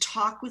to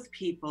talk with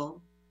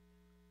people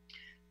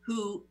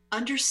who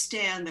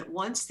understand that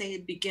once they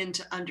begin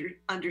to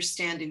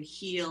understand and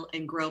heal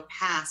and grow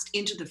past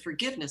into the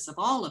forgiveness of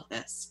all of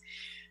this,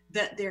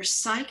 that their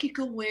psychic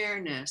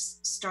awareness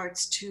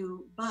starts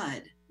to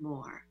bud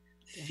more,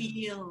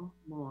 feel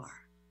more.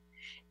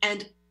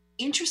 And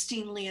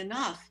interestingly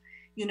enough,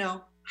 you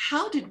know,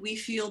 how did we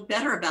feel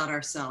better about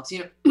ourselves?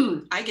 You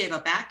know, I gave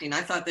up acting.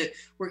 I thought that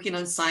working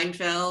on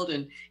Seinfeld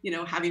and, you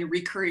know, having a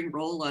recurring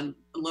role on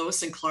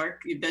Lois and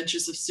Clark, The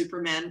Adventures of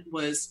Superman,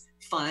 was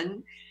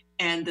fun,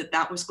 and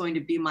that was going to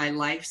be my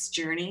life's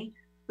journey.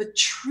 But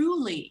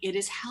truly, it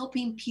is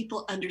helping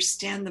people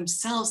understand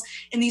themselves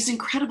and these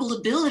incredible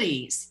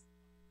abilities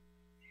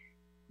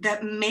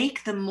that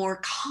make them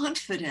more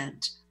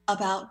confident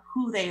about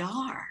who they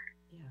are.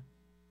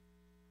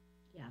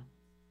 Yeah,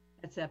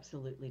 that's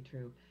absolutely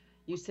true.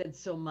 You said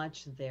so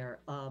much there.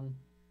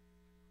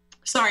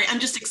 Sorry, I'm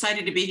just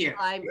excited to be here.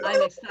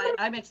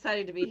 I'm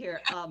excited to be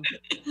here. A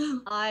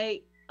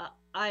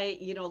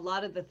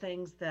lot of the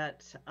things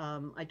that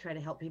I try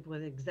to help people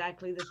with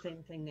exactly the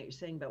same thing that you're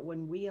saying, but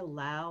when we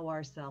allow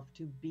ourselves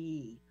to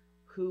be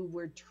who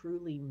we're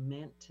truly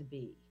meant to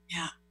be,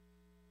 yeah,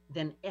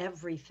 then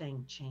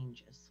everything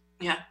changes.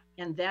 Yeah.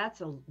 And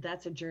that's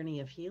a journey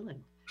of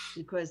healing,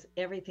 because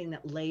everything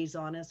that lays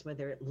on us,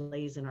 whether it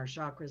lays in our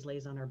chakras,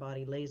 lays on our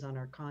body, lays on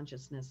our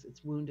consciousness,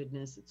 it's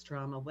woundedness, it's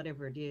trauma,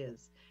 whatever it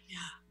is,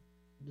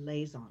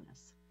 lays on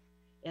us.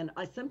 And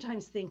I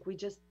sometimes think we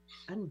just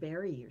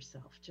unbury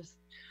yourself. Just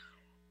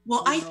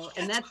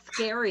and that's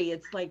scary.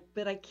 It's like,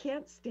 but I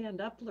can't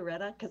stand up,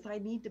 Loretta, because I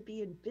need to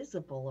be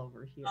invisible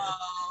over here.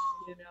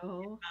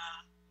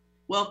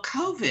 Well,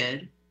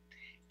 COVID,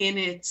 in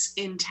its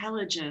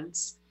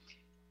intelligence,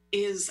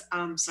 is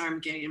sorry, I'm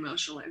getting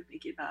emotional and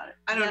thinking about it.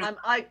 I don't know.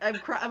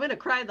 I'm going to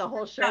cry the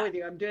whole show with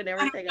you. I'm doing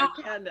everything I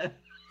can to.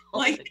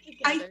 Like,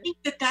 I think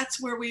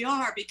that's where we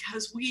are,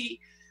 because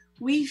we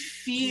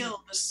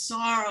feel the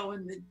sorrow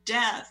and the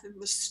death and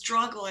the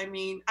struggle. I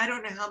mean, I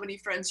don't know how many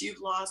friends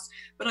you've lost,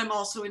 but I'm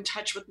also in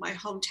touch with my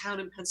hometown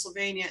in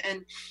Pennsylvania.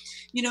 And,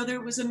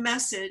 there was a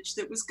message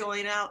that was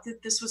going out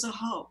that this was a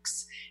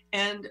hoax.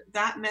 And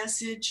that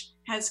message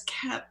has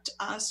kept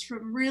us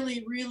from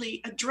really, really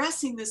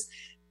addressing this.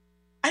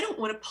 I don't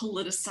want to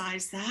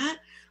politicize that.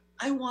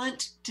 I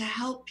want to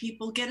help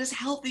people get as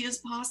healthy as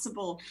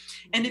possible.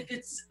 And if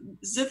it's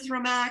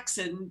Zithromax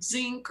and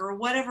zinc or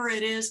whatever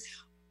it is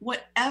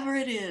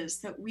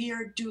that we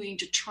are doing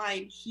to try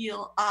and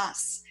heal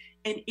us,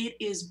 and it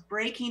is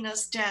breaking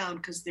us down,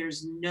 because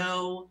there's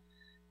no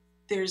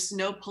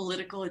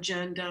political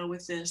agenda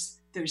with this.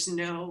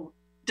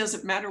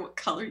 Doesn't matter what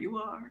color you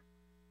are.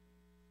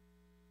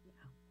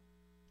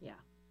 Yeah.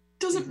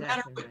 Doesn't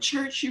matter what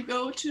church you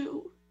go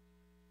to.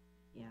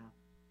 Yeah.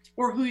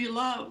 Or who you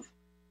love.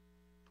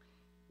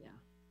 Yeah.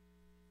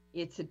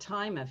 It's a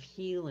time of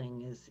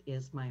healing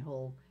is my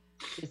whole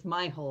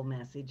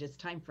message. It's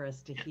time for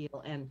us to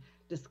heal and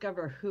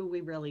discover who we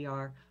really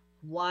are,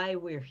 why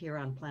we're here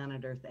on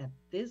planet Earth at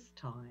this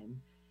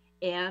time.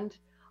 And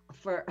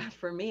for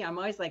me, I'm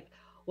always like,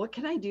 what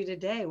can I do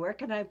today? Where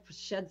can I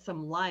shed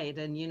some light?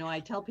 And, I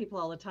tell people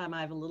all the time,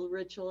 I have a little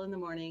ritual in the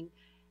morning,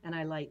 and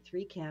I light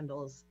 3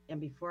 candles. And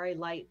before I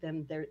light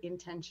them, they're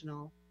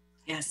intentional.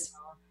 Yes.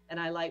 And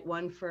I light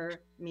one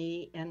for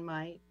me and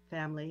my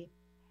family.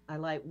 I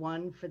light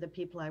one for the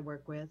people I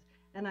work with.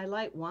 And I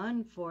light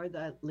one for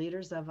the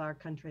leaders of our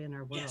country and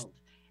our world. Yes.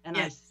 And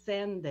I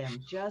send them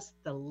just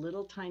the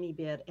little tiny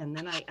bit. And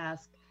then I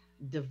ask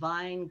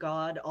divine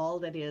God, all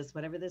that is,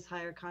 whatever this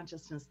higher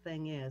consciousness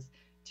thing is,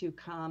 to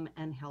come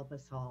and help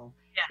us all.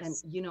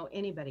 Yes. And,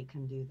 anybody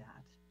can do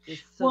that.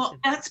 It's so well, simple.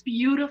 That's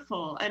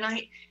beautiful. And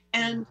I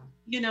know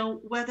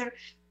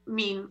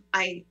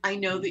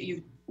that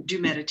you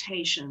do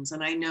meditations,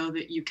 and I know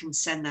that you can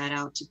send that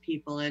out to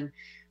people, and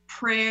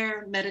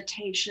prayer,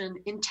 meditation,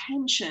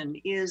 intention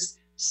is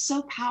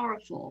so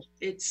powerful.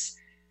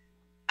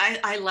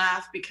 I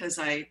laugh because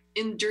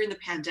during the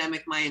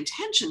pandemic, my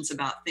intentions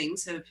about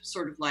things have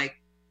sort of like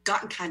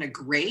gotten kind of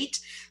great.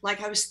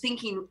 Like I was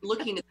thinking,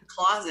 looking at the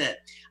closet,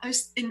 I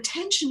was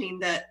intentioning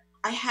that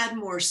I had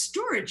more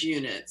storage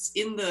units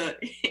in my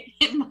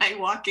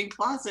walk-in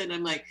closet. And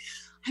I'm like,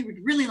 I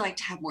would really like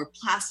to have more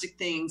plastic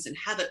things and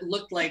have it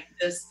look like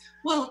this.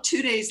 Well,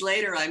 2 days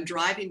later, I'm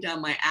driving down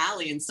my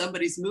alley and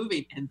somebody's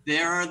moving, and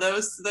there are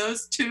those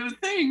 2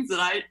 things that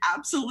I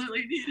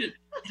absolutely needed.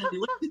 And I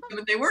looked at them,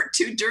 and they weren't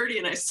too dirty,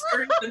 and I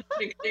skirted them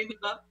and cleaned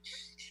them up.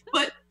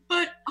 But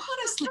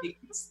honestly,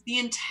 it's the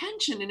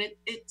intention, and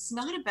it's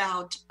not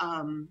about.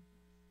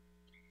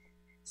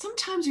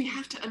 Sometimes we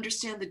have to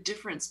understand the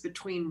difference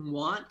between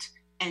want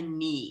and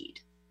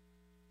need.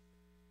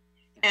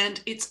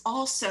 And it's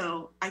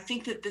also, I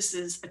think that this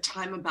is a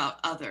time about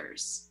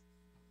others.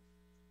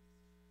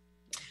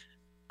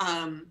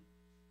 I'm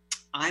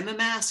a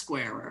mask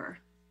wearer.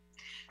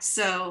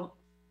 So,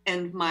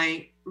 and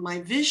my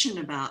vision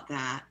about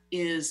that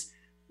is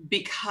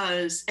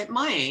because at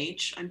my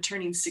age, I'm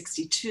turning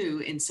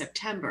 62 in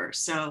September.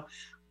 So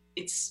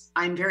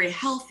I'm very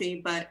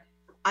healthy, but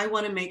I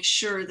want to make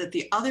sure that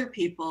the other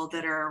people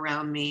that are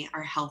around me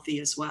are healthy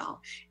as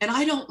well. And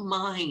I don't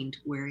mind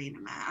wearing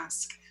a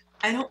mask.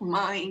 I don't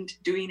mind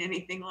doing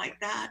anything like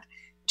that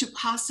to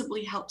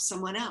possibly help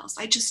someone else.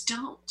 I just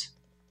don't.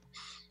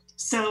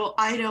 So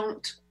I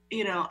don't,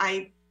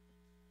 I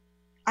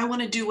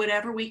want to do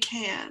whatever we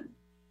can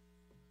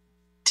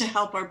to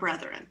help our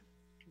brethren,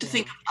 to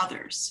think of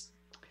others.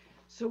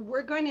 So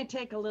we're going to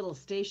take a little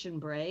station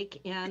break,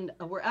 and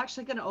we're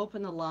actually going to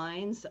open the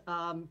lines.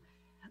 Marla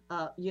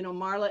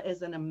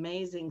is an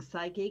amazing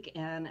psychic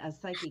and a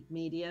psychic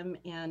medium,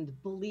 and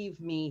believe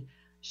me,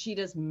 she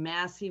does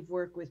massive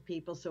work with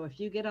people. So if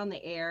you get on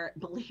the air,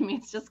 believe me,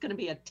 it's just going to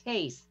be a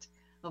taste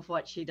of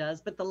what she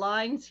does. But the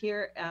lines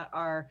here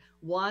are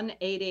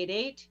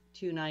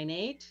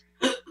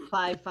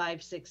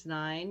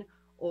 1-888-298-5569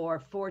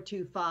 or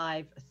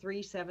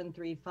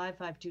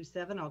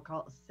 425-373-5527.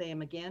 I'll say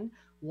them again,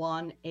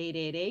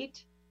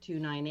 1-888-298-5569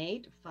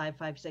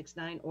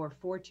 298-5569 or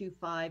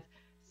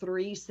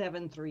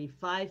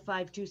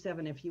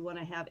 425-373-5527 if you want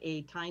to have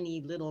a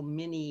tiny little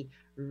mini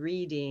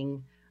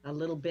reading, a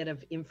little bit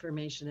of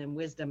information and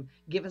wisdom.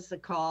 Give us a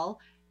call.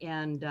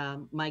 And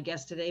my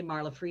guest today,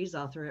 Marla Fries,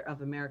 author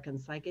of American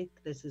Psychic.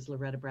 This is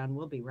Loretta Brown.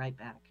 We'll be right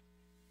back.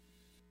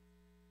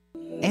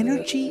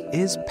 Energy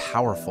is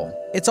powerful.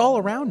 It's all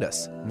around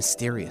us,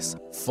 mysterious,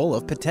 full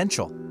of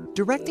potential.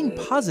 Directing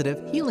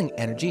positive, healing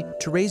energy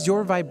to raise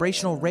your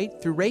vibrational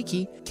rate through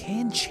Reiki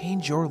can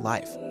change your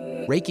life.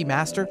 Reiki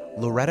Master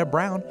Loretta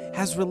Brown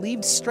has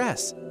relieved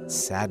stress,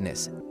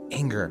 sadness,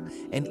 anger,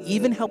 and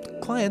even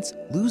helped clients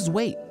lose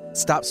weight,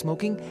 stop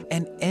smoking,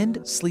 and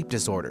end sleep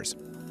disorders.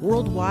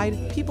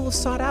 Worldwide, people have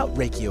sought out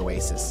Reiki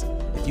Oasis.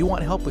 If you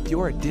want help with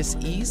your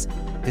dis-ease,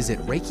 visit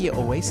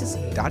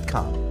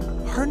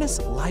ReikiOasis.com.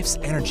 Harness life's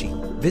energy.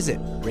 Visit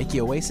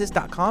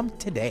ReikiOasis.com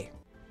today.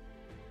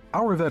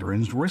 Our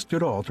veterans risked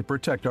it all to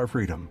protect our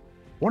freedom.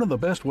 One of the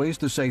best ways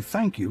to say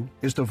thank you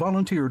is to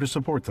volunteer to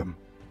support them.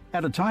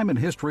 At a time in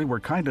history where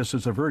kindness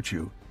is a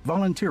virtue,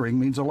 volunteering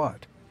means a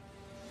lot.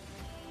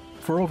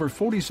 For over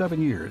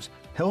 47 years,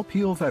 Help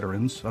Heal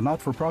Veterans, a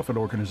not-for-profit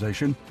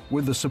organization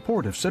with the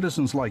support of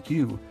citizens like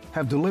you,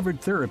 have delivered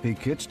therapy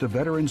kits to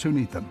veterans who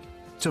need them.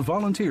 To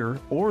volunteer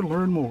or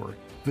learn more,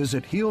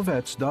 visit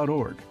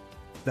healvets.org.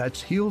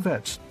 That's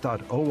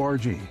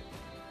healvets.org.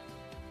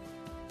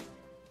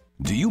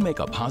 Do you make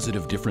a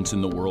positive difference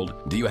in the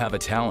world? Do you have a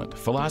talent,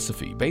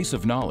 philosophy, base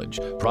of knowledge,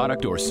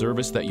 product or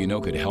service that you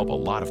know could help a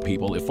lot of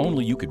people if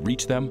only you could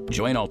reach them?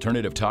 Join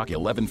Alternative Talk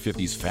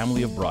 1150's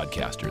family of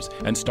broadcasters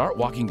and start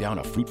walking down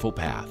a fruitful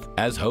path.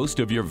 As host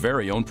of your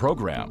very own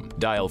program,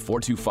 dial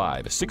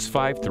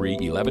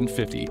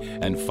 425-653-1150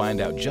 and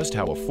find out just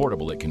how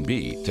affordable it can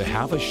be to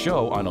have a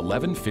show on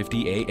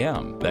 1150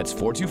 AM. That's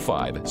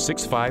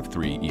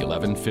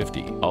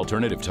 425-653-1150.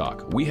 Alternative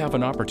Talk, we have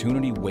an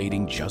opportunity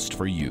waiting just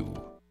for you.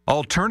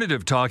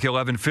 Alternative Talk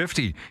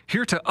 1150,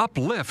 here to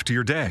uplift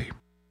your day.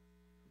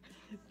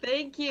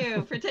 Thank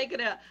you for taking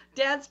a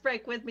dance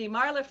break with me.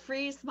 Marla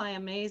Fries, my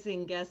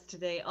amazing guest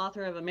today,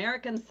 author of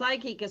American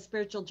Psychic, A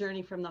Spiritual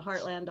Journey from the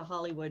Heartland to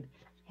Hollywood,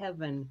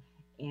 Heaven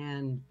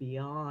and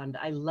Beyond.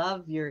 I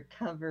love your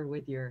cover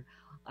with your,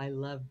 I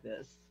love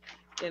this.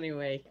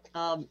 Anyway,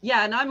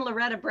 yeah, and I'm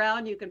Loretta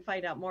Brown. You can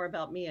find out more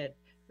about me at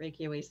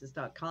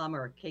ReikiOasis.com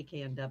or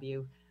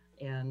KKNW,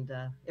 and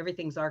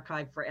everything's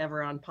archived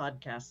forever on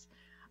podcasts.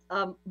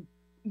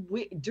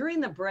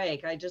 During the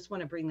break, I just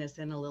want to bring this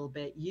in a little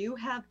bit. You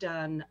have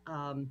done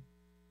a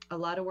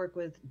lot of work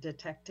with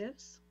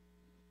detectives.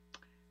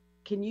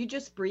 Can you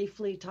just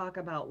briefly talk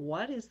about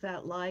what is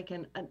that like?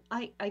 And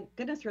I'm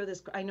going to throw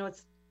this, I know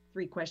it's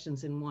 3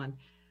 questions in one,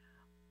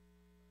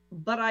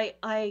 but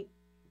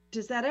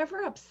does that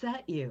ever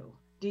upset you?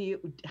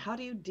 How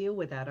do you deal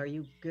with that? Are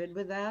you good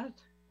with that?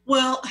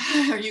 Well,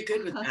 are you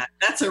good with that?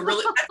 That's a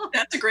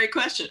great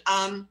question.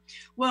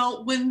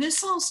 Well, when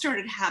this all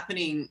started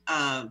happening,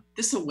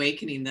 this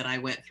awakening that I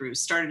went through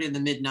started in the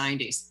mid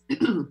 90s.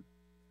 And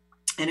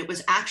it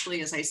was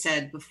actually, as I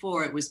said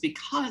before, it was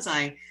because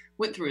I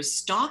went through a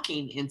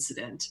stalking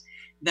incident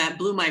that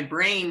blew my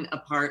brain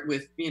apart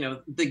with,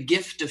 the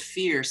gift of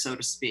fear, so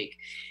to speak.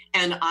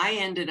 And I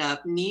ended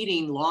up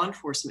needing law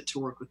enforcement to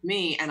work with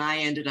me, and I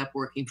ended up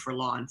working for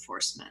law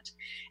enforcement.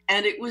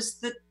 And it was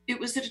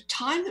at a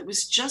time that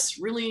was just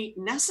really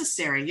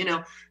necessary.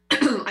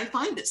 I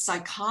find that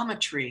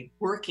psychometry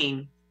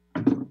working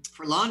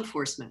for law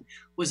enforcement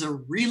was a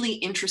really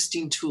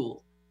interesting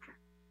tool.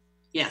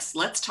 Yes,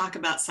 let's talk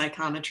about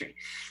psychometry.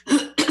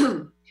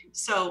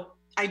 So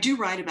I do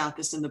write about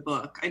this in the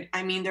book.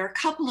 I mean, there are a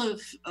couple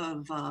of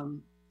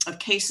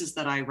cases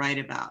that I write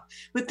about,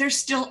 but there's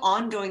still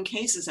ongoing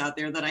cases out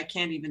there that I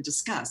can't even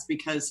discuss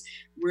because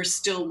we're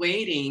still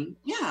waiting.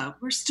 Yeah,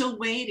 we're still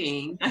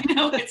waiting. I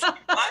know it's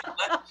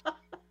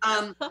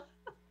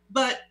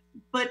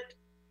but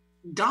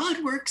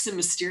God works in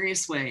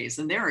mysterious ways,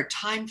 and there are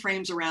time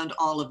frames around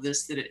all of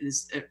this that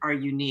are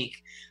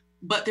unique.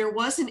 But there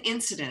was an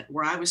incident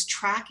where I was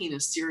tracking a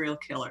serial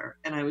killer,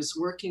 and I was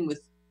working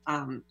with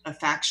a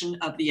faction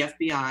of the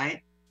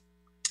FBI,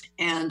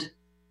 and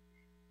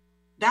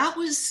that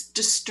was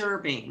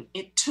disturbing.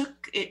 It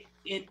took it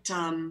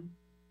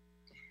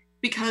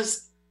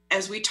because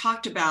as we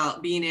talked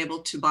about being able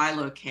to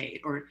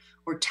bilocate or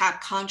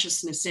tap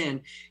consciousness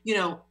in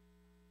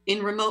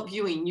remote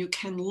viewing, you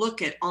can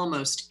look at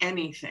almost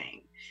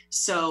anything.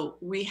 So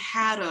we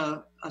had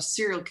a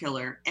serial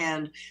killer,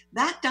 and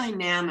that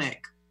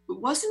dynamic, it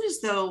wasn't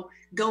as though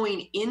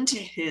going into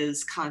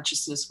his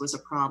consciousness was a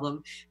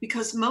problem,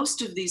 because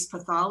most of these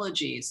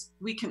pathologies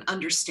we can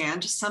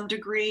understand to some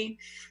degree.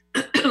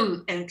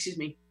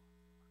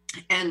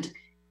 And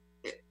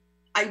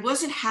I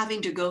wasn't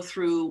having to go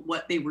through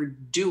what they were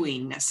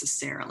doing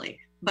necessarily,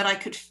 but I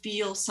could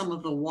feel some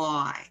of the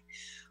why.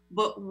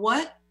 But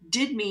what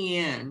did me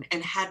in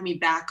and had me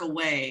back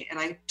away, and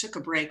I took a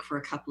break for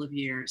a couple of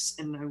years,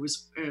 and it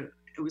was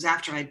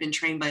after I'd been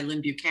trained by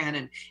Lynn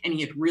Buchanan, and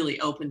he had really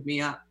opened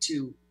me up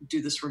to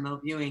do this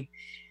remote viewing.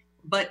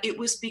 But it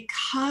was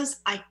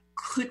because I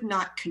could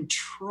not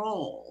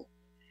control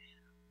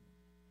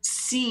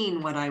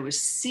seeing what I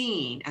was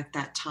seeing at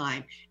that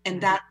time.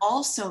 And that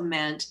also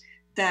meant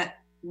that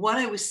what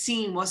I was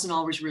seeing wasn't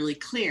always really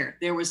clear.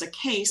 There was a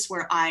case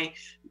where I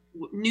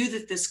knew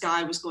that this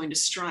guy was going to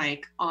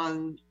strike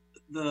on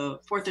the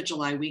 4th of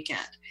July weekend.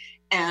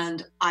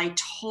 And I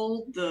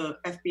told the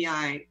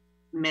FBI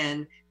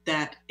men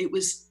that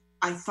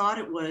I thought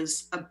it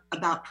was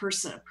about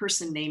a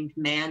person named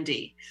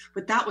Mandy,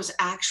 but that was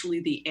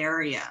actually the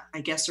area,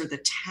 I guess, or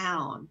the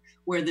town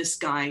where this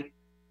guy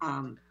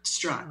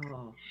struck.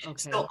 Oh,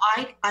 okay. So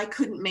I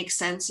couldn't make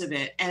sense of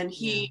it. And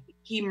he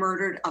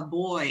murdered a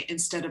boy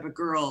instead of a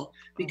girl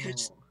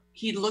because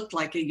he looked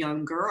like a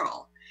young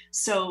girl.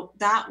 So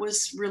that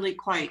was really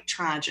quite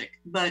tragic.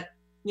 But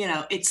you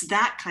know, it's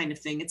that kind of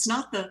thing. It's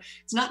not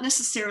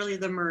necessarily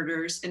the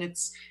murders, and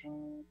it's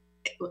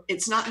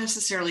not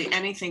necessarily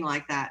anything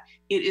like that.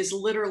 It is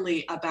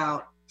literally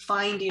about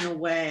finding a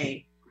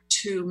way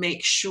to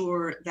make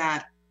sure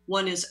that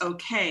one is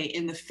okay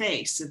in the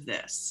face of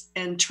this,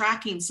 and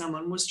tracking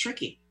someone was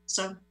tricky.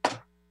 So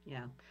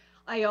yeah,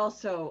 I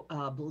also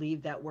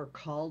believe that we're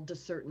called to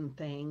certain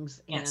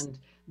things, and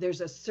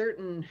there's a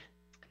certain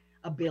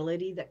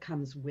ability that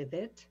comes with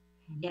it.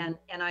 And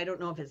I don't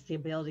know if it's the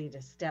ability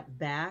to step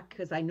back,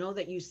 because I know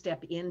that you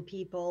step in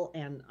people,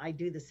 and I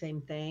do the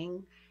same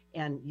thing,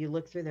 and you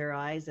look through their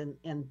eyes and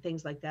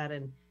things like that.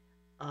 And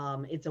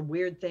it's a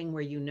weird thing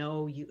where you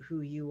know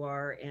who you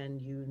are, and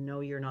you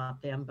know you're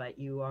not them, but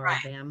you are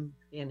them.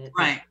 And it's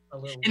a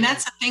little and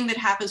that's the thing that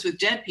happens with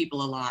dead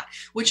people a lot,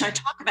 which I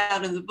talk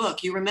about in the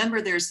book. You remember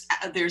there's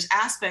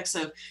aspects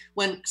of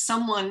when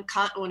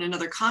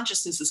another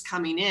consciousness is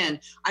coming in,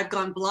 I've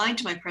gone blind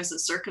to my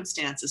present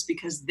circumstances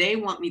because they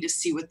want me to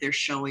see what they're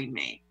showing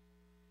me.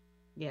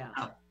 Yeah.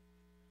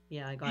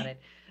 Yeah, I got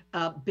it.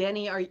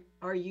 Benny,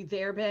 are you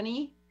there,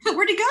 Benny?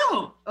 Where'd he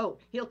go? Oh,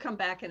 he'll come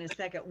back in a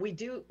second. We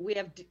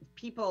have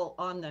people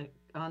on the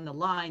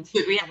lines.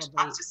 We have to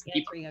talk to some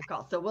answering a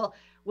call. So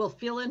we'll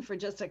fill in for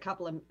just a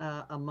couple of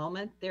a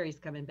moment. There, he's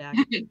coming back.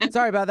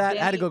 Sorry about that. Benny,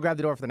 I had to go grab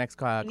the door for the next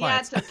client. Yeah,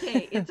 it's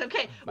okay. It's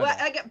okay. Well,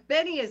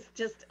 Benny is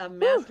just a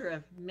master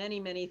of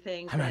many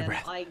things, I'm out of and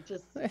breath.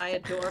 I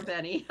adore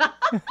Benny.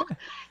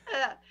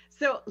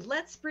 So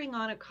let's bring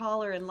on a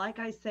caller, and like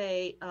I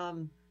say,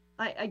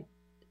 I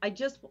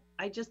just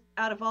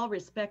out of all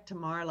respect to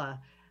Marla,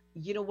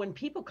 you know, when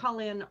people call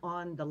in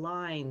on the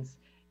lines,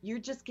 you're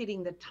just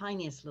getting the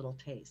tiniest little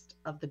taste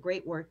of the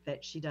great work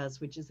that she does,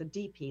 which is a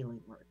deep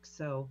healing work.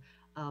 So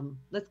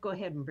let's go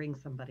ahead and bring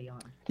somebody on.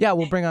 Yeah,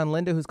 we'll bring on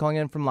Linda, who's calling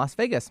in from Las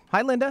Vegas.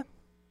 Hi, Linda.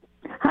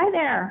 Hi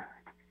there.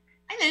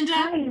 Hi,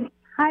 Linda.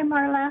 Hi,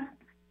 Marla.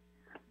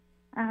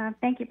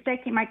 Thank you for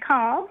taking my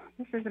call.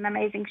 This is an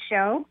amazing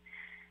show.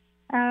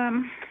 As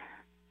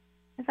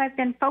I've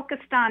been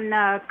focused on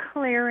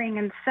clearing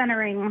and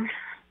centering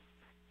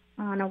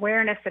on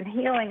awareness and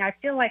healing, I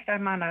feel like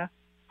I'm on a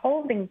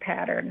holding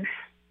pattern.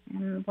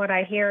 And what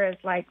I hear is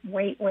like,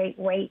 wait.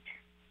 And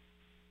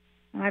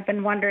I've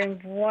been wondering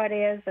what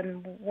is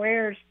and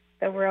where's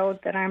the road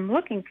that I'm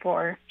looking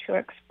for to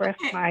express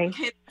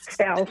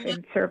myself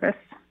in service.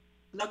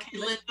 Okay,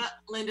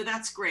 Linda,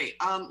 that's great.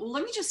 Well,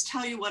 let me just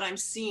tell you what I'm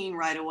seeing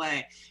right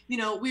away. You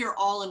know, we are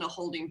all in a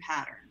holding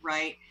pattern,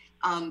 right?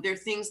 There are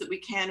things that we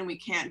can and we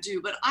can't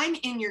do, but I'm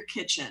in your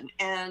kitchen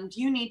and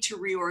you need to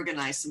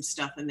reorganize some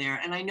stuff in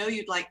there. And I know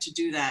you'd like to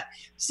do that.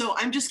 So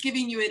I'm just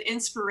giving you an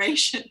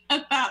inspiration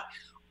about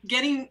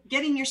getting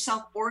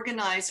yourself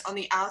organized on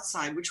the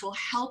outside, which will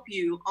help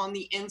you on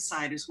the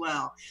inside as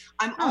well.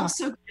 I'm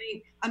also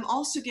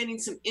getting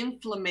some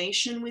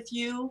inflammation with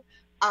you.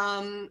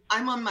 I'm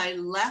on my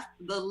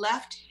the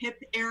left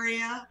hip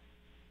area.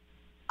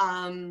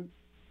 So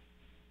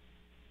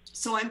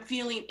I'm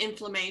feeling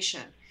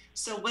inflammation.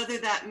 So whether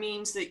that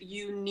means that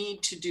you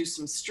need to do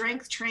some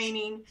strength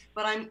training,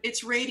 but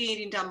it's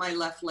radiating down my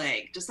left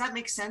leg. Does that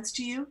make sense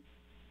to you?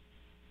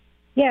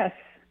 Yes.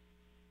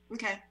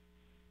 Okay.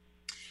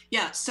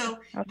 Yeah. So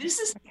this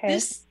is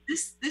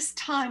this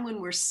time when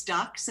we're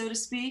stuck, so to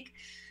speak.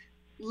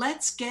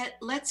 Let's get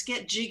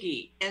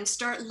jiggy and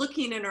start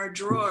looking in our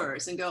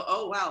drawers and go,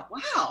 oh wow.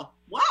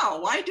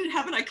 Why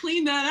haven't I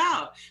cleaned that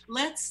out?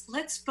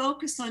 Let's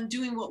focus on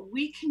doing what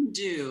we can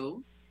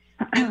do.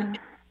 And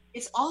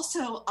it's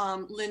also,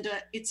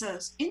 Linda, it's an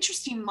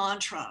interesting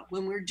mantra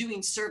when we're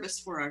doing service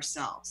for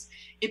ourselves.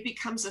 It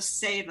becomes a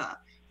seva.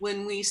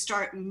 When we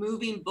start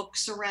moving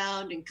books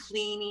around and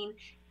cleaning,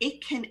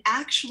 it can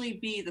actually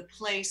be the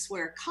place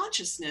where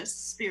consciousness,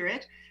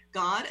 spirit,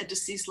 God, a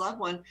deceased loved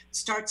one,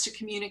 starts to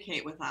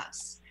communicate with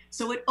us.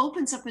 So it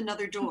opens up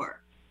another door.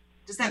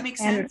 Does that make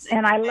sense?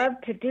 And I love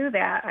to do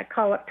that. I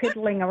call it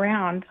piddling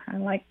around. I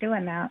like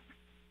doing that.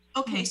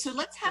 Okay, so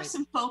let's have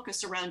some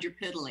focus around your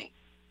piddling.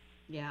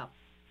 Yeah.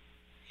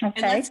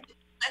 Okay. And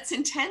let's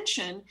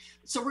intention.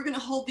 So we're going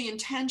to hold the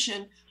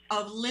intention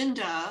of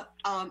Linda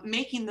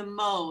making the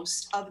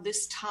most of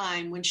this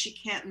time when she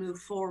can't move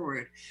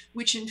forward,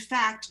 which in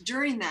fact,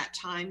 during that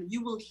time,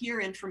 you will hear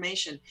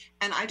information.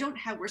 And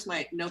where's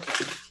my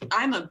notebook?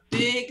 I'm a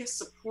big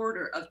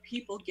supporter of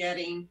people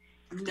getting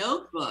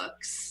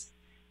notebooks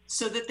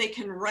so that they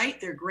can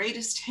write their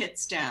greatest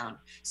hits down.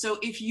 So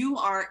if you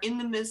are in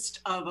the midst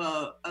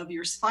of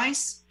your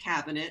spice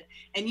cabinet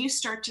and you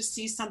start to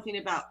see something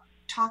about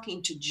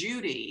talking to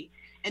Judy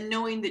and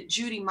knowing that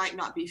Judy might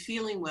not be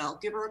feeling well,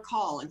 give her a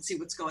call and see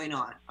what's going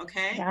on.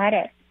 Okay? Got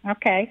it.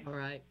 Okay. All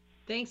right.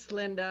 Thanks,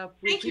 Linda.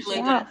 Thank you, appreciate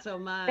Linda. that so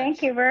much.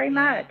 Thank you very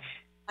much.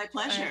 My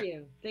pleasure. Thank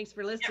you. Thanks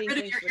for Get listening. rid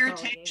of Thanks your for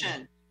calling in.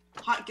 irritation.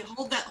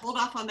 Hold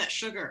off on that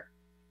sugar.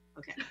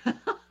 Okay.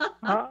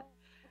 Oh,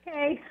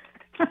 okay.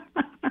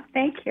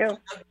 Thank you.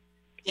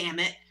 Damn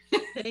it.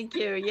 Thank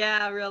you.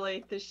 Yeah,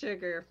 really. The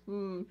sugar.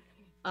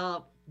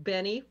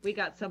 Benny, we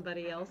got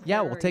somebody else.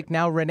 Yeah, there. we'll take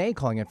now Renee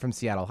calling in from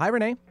Seattle. Hi,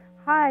 Renee.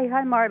 Hi,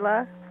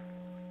 Marla.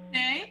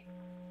 Okay.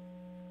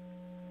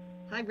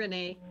 Hi,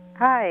 Renee.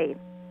 Hi.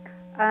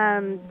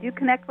 Do you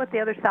connect with the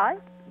other side?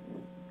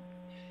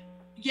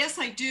 Yes,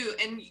 I do.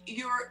 And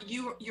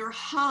your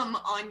hum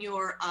on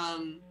your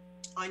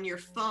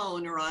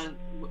phone or on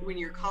when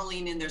you're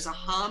calling in, there's a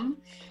hum.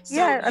 So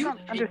yeah, I don't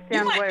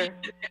understand where.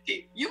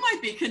 You might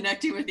be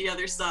connecting with the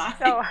other side.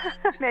 So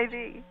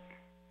maybe.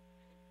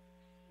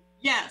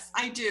 Yes,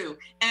 I do.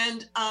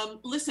 And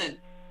listen,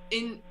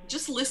 in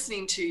just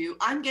listening to you,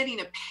 I'm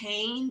getting a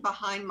pain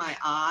behind my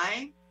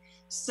eye.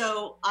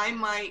 So I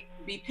might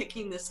be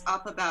picking this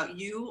up about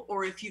you,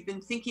 or if you've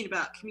been thinking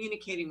about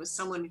communicating with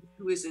someone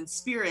who is in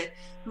spirit,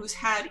 who's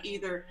had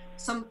either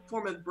some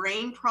form of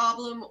brain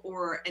problem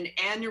or an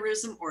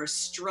aneurysm or a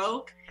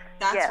stroke.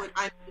 That's yes. what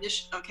I'm,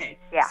 okay.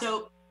 Yeah.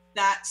 So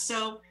that,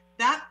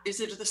 is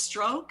it the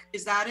stroke?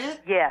 Is that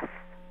it? Yes.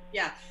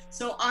 Yeah.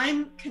 So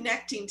I'm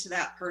connecting to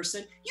that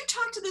person. You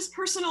talk to this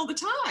person all the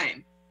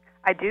time.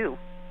 I do.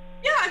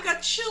 Yeah, I've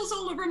got chills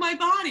all over my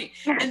body.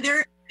 And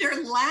they're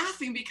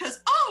laughing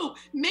because,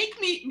 make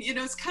me,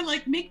 it's kind of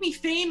like make me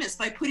famous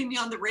by putting me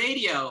on the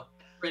radio,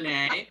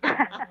 Renee.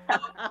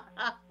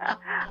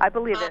 I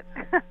believe it.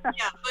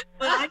 Yeah,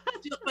 but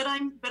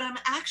I'm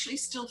actually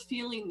still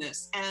feeling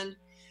this. And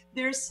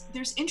there's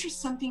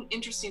something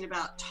interesting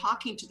about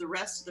talking to the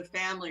rest of the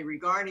family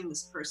regarding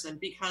this person,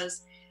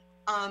 because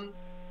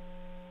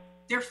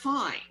they're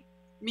fine,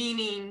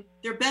 meaning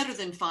they're better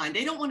than fine.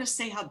 They don't want to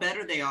say how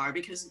better they are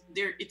because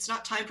it's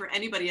not time for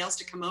anybody else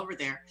to come over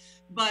there.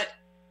 But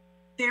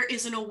there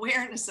is an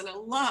awareness and a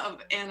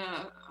love and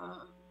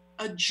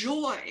a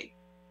joy.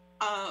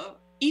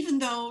 Even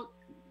though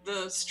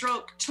the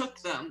stroke took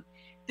them,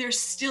 there's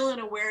still an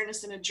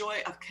awareness and a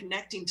joy of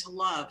connecting to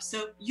love.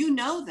 So you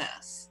know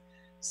this.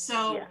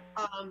 So, yeah.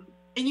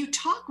 And you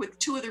talk with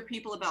two other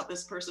people about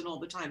this person all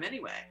the time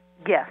anyway.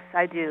 Yes,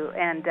 I do.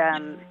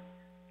 And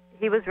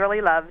he was really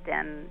loved.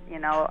 And,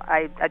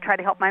 I try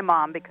to help my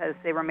mom because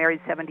they were married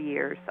 70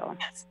 years. So.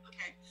 Yes.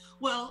 Okay.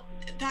 Well,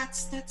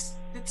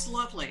 that's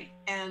lovely.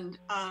 And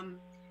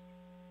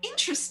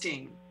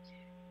interesting.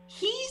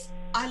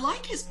 I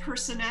like his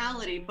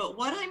personality, but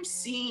what I'm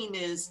seeing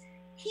is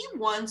he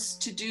wants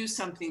to do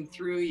something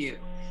through you.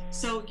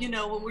 So,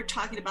 when we're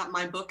talking about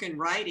my book and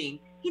writing,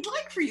 he'd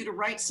like for you to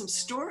write some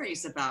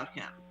stories about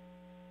him.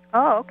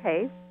 Oh,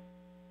 okay.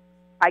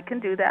 I can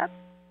do that.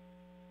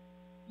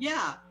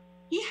 Yeah.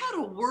 He had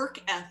a work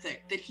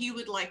ethic that he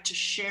would like to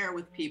share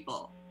with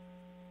people.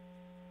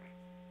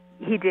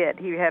 He did.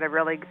 He had a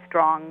really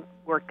strong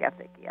work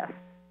ethic, yes.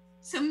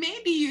 So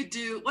maybe you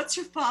do. What's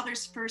your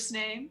father's first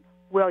name?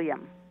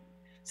 William.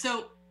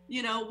 So,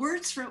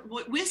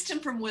 wisdom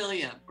from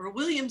William, or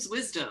William's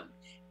wisdom.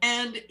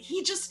 And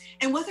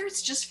and whether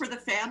it's just for the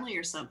family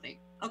or something.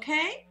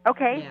 Okay?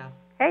 Okay. Yeah.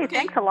 Hey, okay.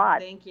 Thanks a lot.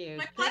 Thank you.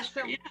 My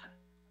pleasure. Yeah.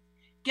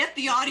 Get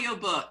the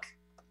audiobook.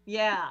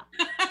 Yeah.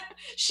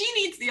 She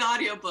needs the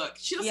audiobook.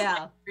 She doesn't like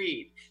to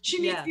read. She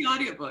needs the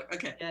audiobook.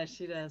 Okay. Yeah,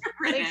 she does.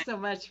 Renee. Thanks so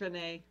much,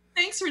 Renee.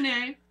 Thanks,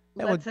 Renee.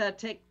 Let's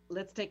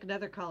take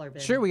another caller,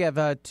 Ben. Sure, we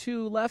have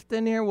two left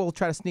in here. We'll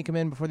try to sneak them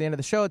in before the end of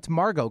the show. It's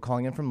Margot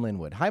calling in from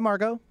Linwood. Hi,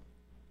 Margot.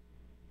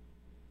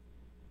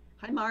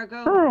 Hi,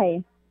 Margot.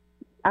 Hi.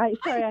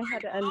 Sorry, I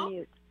had to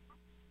unmute.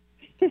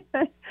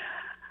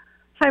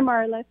 Hi,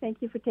 Marla.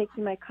 Thank you for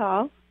taking my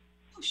call.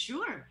 Oh,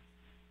 sure.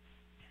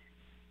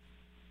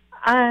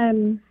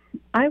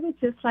 I would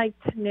just like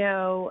to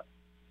know,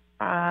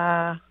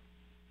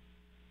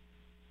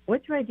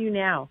 what do I do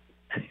now?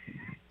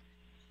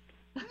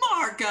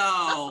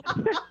 Margot.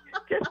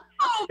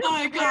 Oh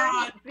my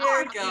God,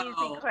 very Margot.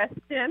 Easy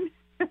question.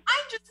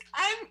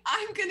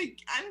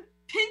 I'm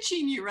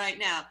pinching you right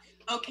now.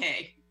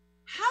 Okay.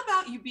 How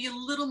about you be a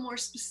little more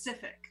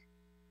specific?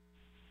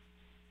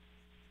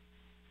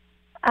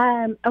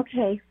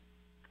 Okay.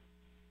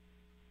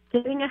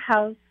 Getting a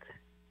house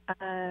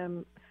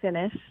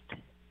finished,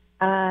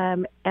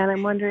 and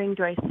I'm wondering,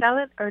 do I sell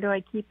it or do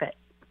I keep it?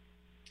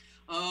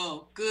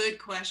 Oh, good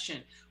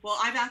question. Well,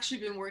 I've actually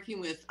been working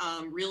with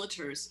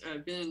realtors,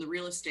 been in the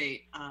real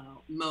estate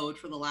mode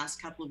for the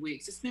last couple of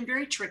weeks. It's been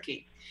very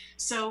tricky.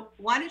 So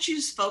why don't you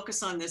just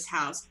focus on this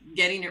house,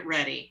 getting it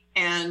ready?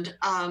 And,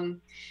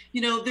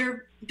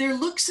 there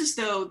looks as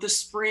though the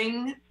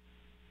spring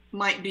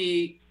might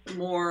be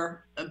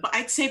more,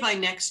 I'd say by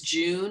next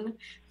June,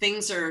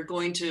 things are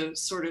going to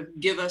sort of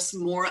give us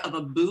more of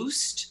a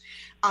boost.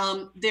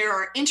 There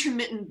are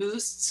intermittent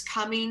boosts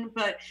coming,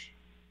 but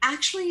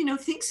actually,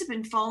 things have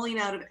been falling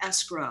out of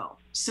escrow.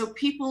 So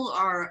people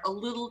are a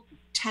little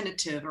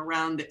tentative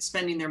around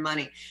spending their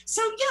money.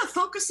 So yeah,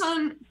 focus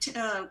on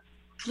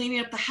cleaning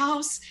up the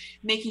house,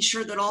 making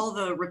sure that all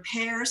the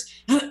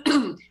repairs.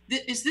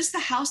 Is this the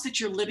house that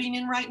you're living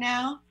in right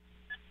now?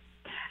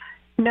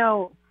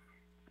 No,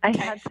 I Okay.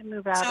 had to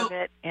move out of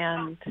it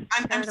and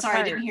I'm tear it sorry, I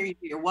apart. didn't hear you.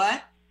 Dear.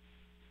 What?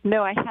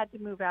 No, I had to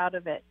move out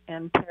of it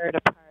and tear it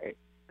apart.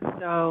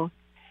 So,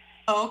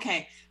 Oh,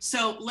 okay.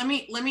 So let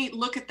me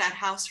look at that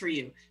house for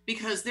you,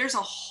 because there's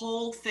a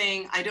whole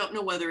thing. I don't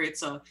know whether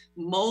it's a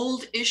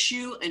mold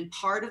issue in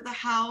part of the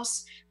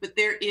house, but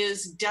there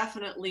is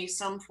definitely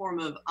some form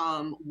of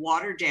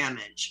water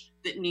damage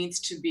that needs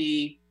to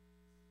be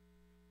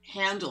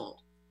handled.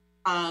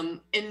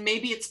 And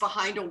maybe it's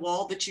behind a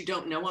wall that you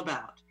don't know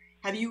about.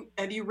 Have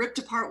you ripped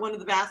apart one of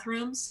the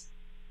bathrooms?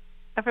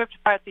 I've ripped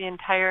apart the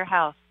entire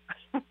house.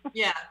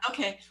 Yeah.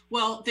 Okay.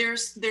 Well,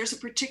 there's a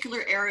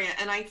particular area,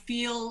 and I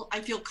feel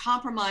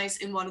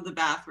compromised in one of the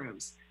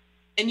bathrooms,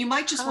 and you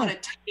might just want to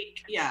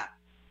take. Yeah.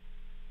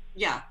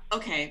 Yeah.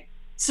 Okay.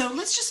 So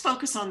let's just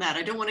focus on that.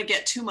 I don't want to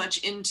get too much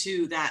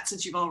into that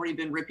since you've already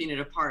been ripping it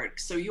apart,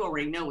 so you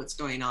already know what's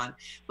going on.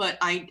 But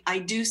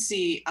I do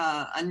see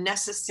a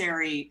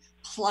necessary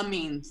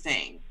plumbing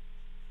thing,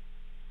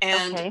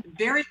 and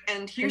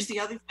and here's the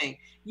other thing: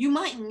 you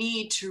might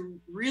need to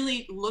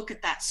really look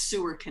at that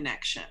sewer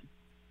connection.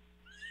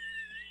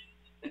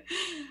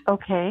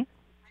 Okay. I'm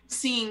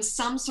seeing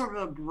some sort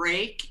of a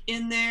break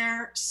in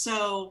there,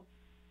 so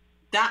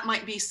that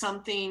might be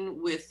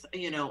something with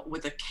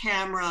a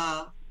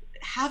camera.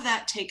 Have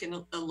that taken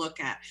a look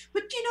at.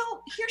 But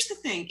here's the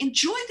thing: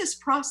 enjoy this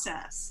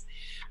process.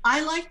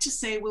 I like to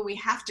say, when we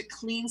have to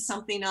clean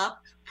something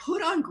up,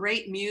 put on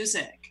great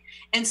music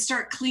and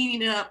start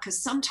cleaning it up, because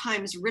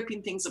sometimes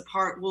ripping things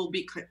apart will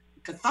be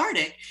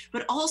cathartic,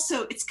 but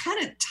also it's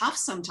kind of tough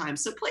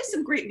sometimes. So play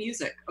some great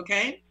music,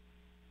 okay?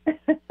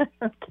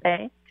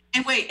 Okay.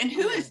 And wait, and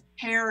who is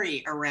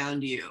Terry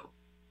around you?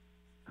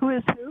 Who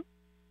is who?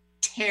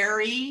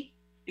 Terry.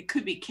 It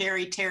could be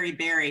Carrie, Terry,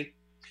 Barry,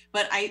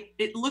 but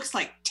it looks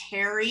like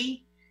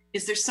Terry.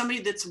 Is there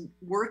somebody that's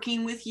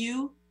working with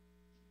you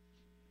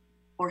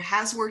or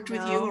has worked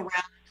with you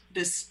around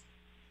this?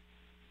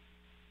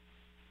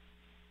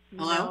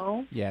 Hello?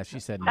 No. Yeah, she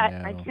said no.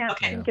 I can't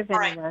think of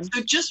anyone. Right.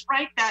 So just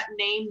write that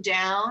name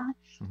down.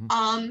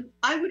 Mm-hmm.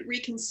 I would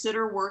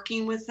reconsider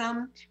working with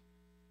them.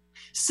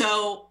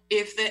 So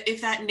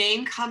if that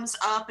name comes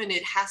up and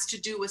it has to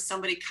do with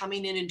somebody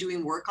coming in and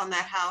doing work on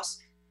that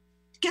house,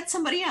 get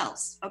somebody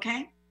else,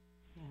 okay?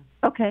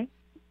 Yeah. Okay.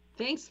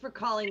 Thanks for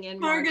calling in,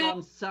 Margaret. Marla.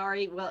 I'm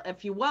sorry. Well,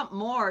 if you want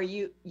more,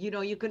 you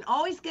can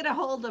always get a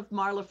hold of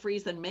Marla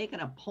Fries and make an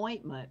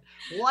appointment.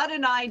 What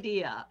an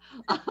idea.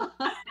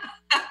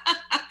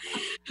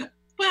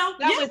 Well,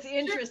 that was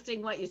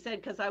interesting what you said,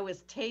 because I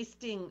was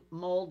tasting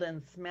mold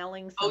and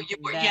smelling something. Oh, you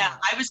were, yeah.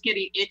 I was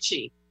getting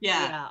itchy.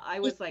 Yeah. Yeah, I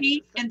was like,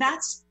 and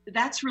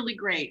that's really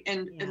great.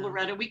 And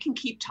Loretta, we can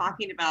keep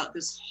talking about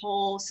this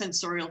whole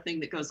sensorial thing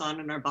that goes on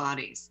in our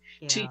bodies,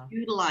 to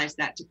utilize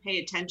that, to pay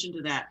attention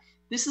to that.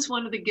 This is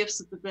one of the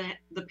gifts of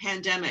the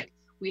pandemic.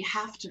 We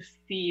have to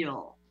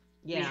feel.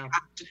 Yeah. We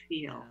have to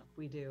feel. Yeah,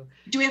 we do.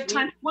 Do we have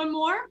time for one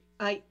more?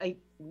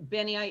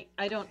 Benny,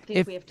 I don't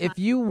think we have time. If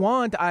you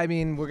want, I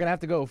mean, we're going to have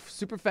to go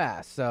super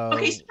fast. So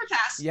Okay, super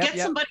fast. Get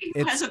somebody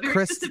who has a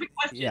very specific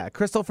question. Yeah,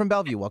 Crystal from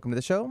Bellevue. Welcome to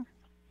the show.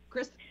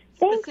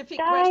 Thanks,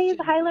 guys.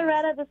 Hi,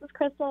 Loretta. This is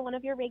Crystal, one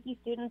of your Reiki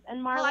students.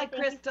 And Marla, hi,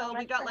 Crystal.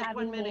 We got like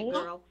 1 minute,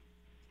 girl.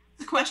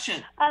 The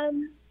question.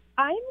 I'm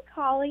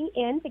calling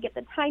in to get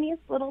the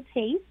tiniest little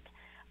taste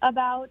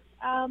about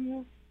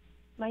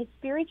my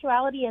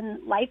spirituality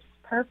and life's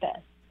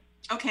purpose.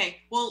 Okay,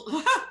 well,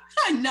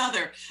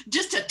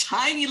 just a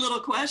tiny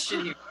little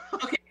question here.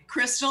 Okay,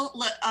 Crystal,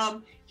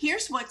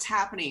 here's what's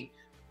happening.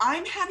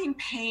 I'm having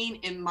pain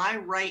in my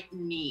right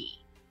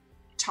knee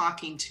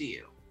talking to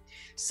you.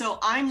 So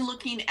I'm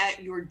looking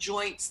at your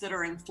joints that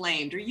are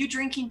inflamed. Are you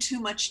drinking too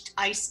much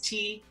iced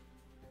tea?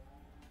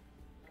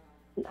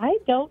 I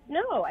don't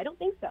know. I don't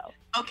think so.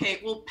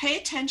 Okay, well, pay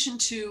attention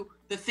to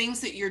the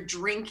things that you're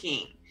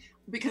drinking,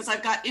 because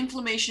I've got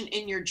inflammation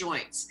in your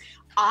joints.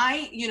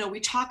 You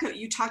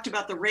talked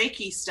about the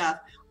Reiki stuff.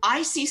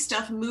 I see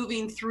stuff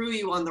moving through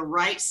you on the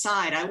right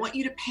side. I want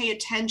you to pay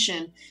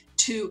attention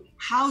to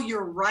how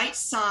your right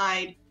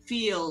side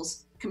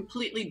feels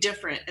completely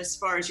different as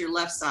far as your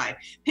left side.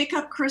 Pick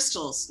up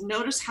crystals.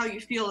 Notice how you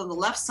feel on the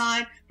left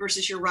side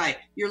versus your right.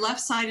 Your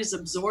left side is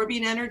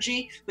absorbing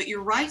energy, but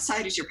your right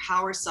side is your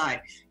power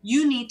side.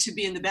 You need to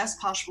be in the best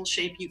possible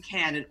shape you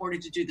can in order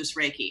to do this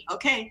Reiki.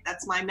 Okay,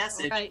 that's my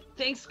message. All right.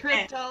 Thanks,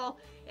 Crystal.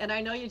 And I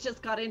know you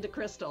just got into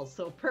crystals,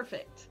 so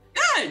perfect.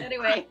 Good.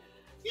 Anyway,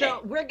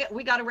 so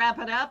we got to wrap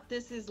it up.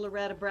 This is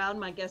Loretta Brown,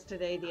 my guest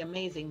today, the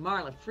amazing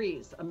Marla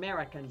Fries,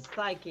 American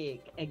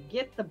Psychic. And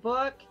get the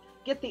book,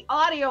 get the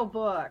audio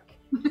book.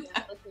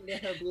 Listen to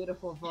her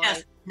beautiful voice.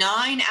 Yes,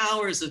 9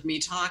 hours of me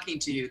talking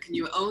to you. Can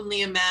you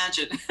only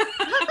imagine?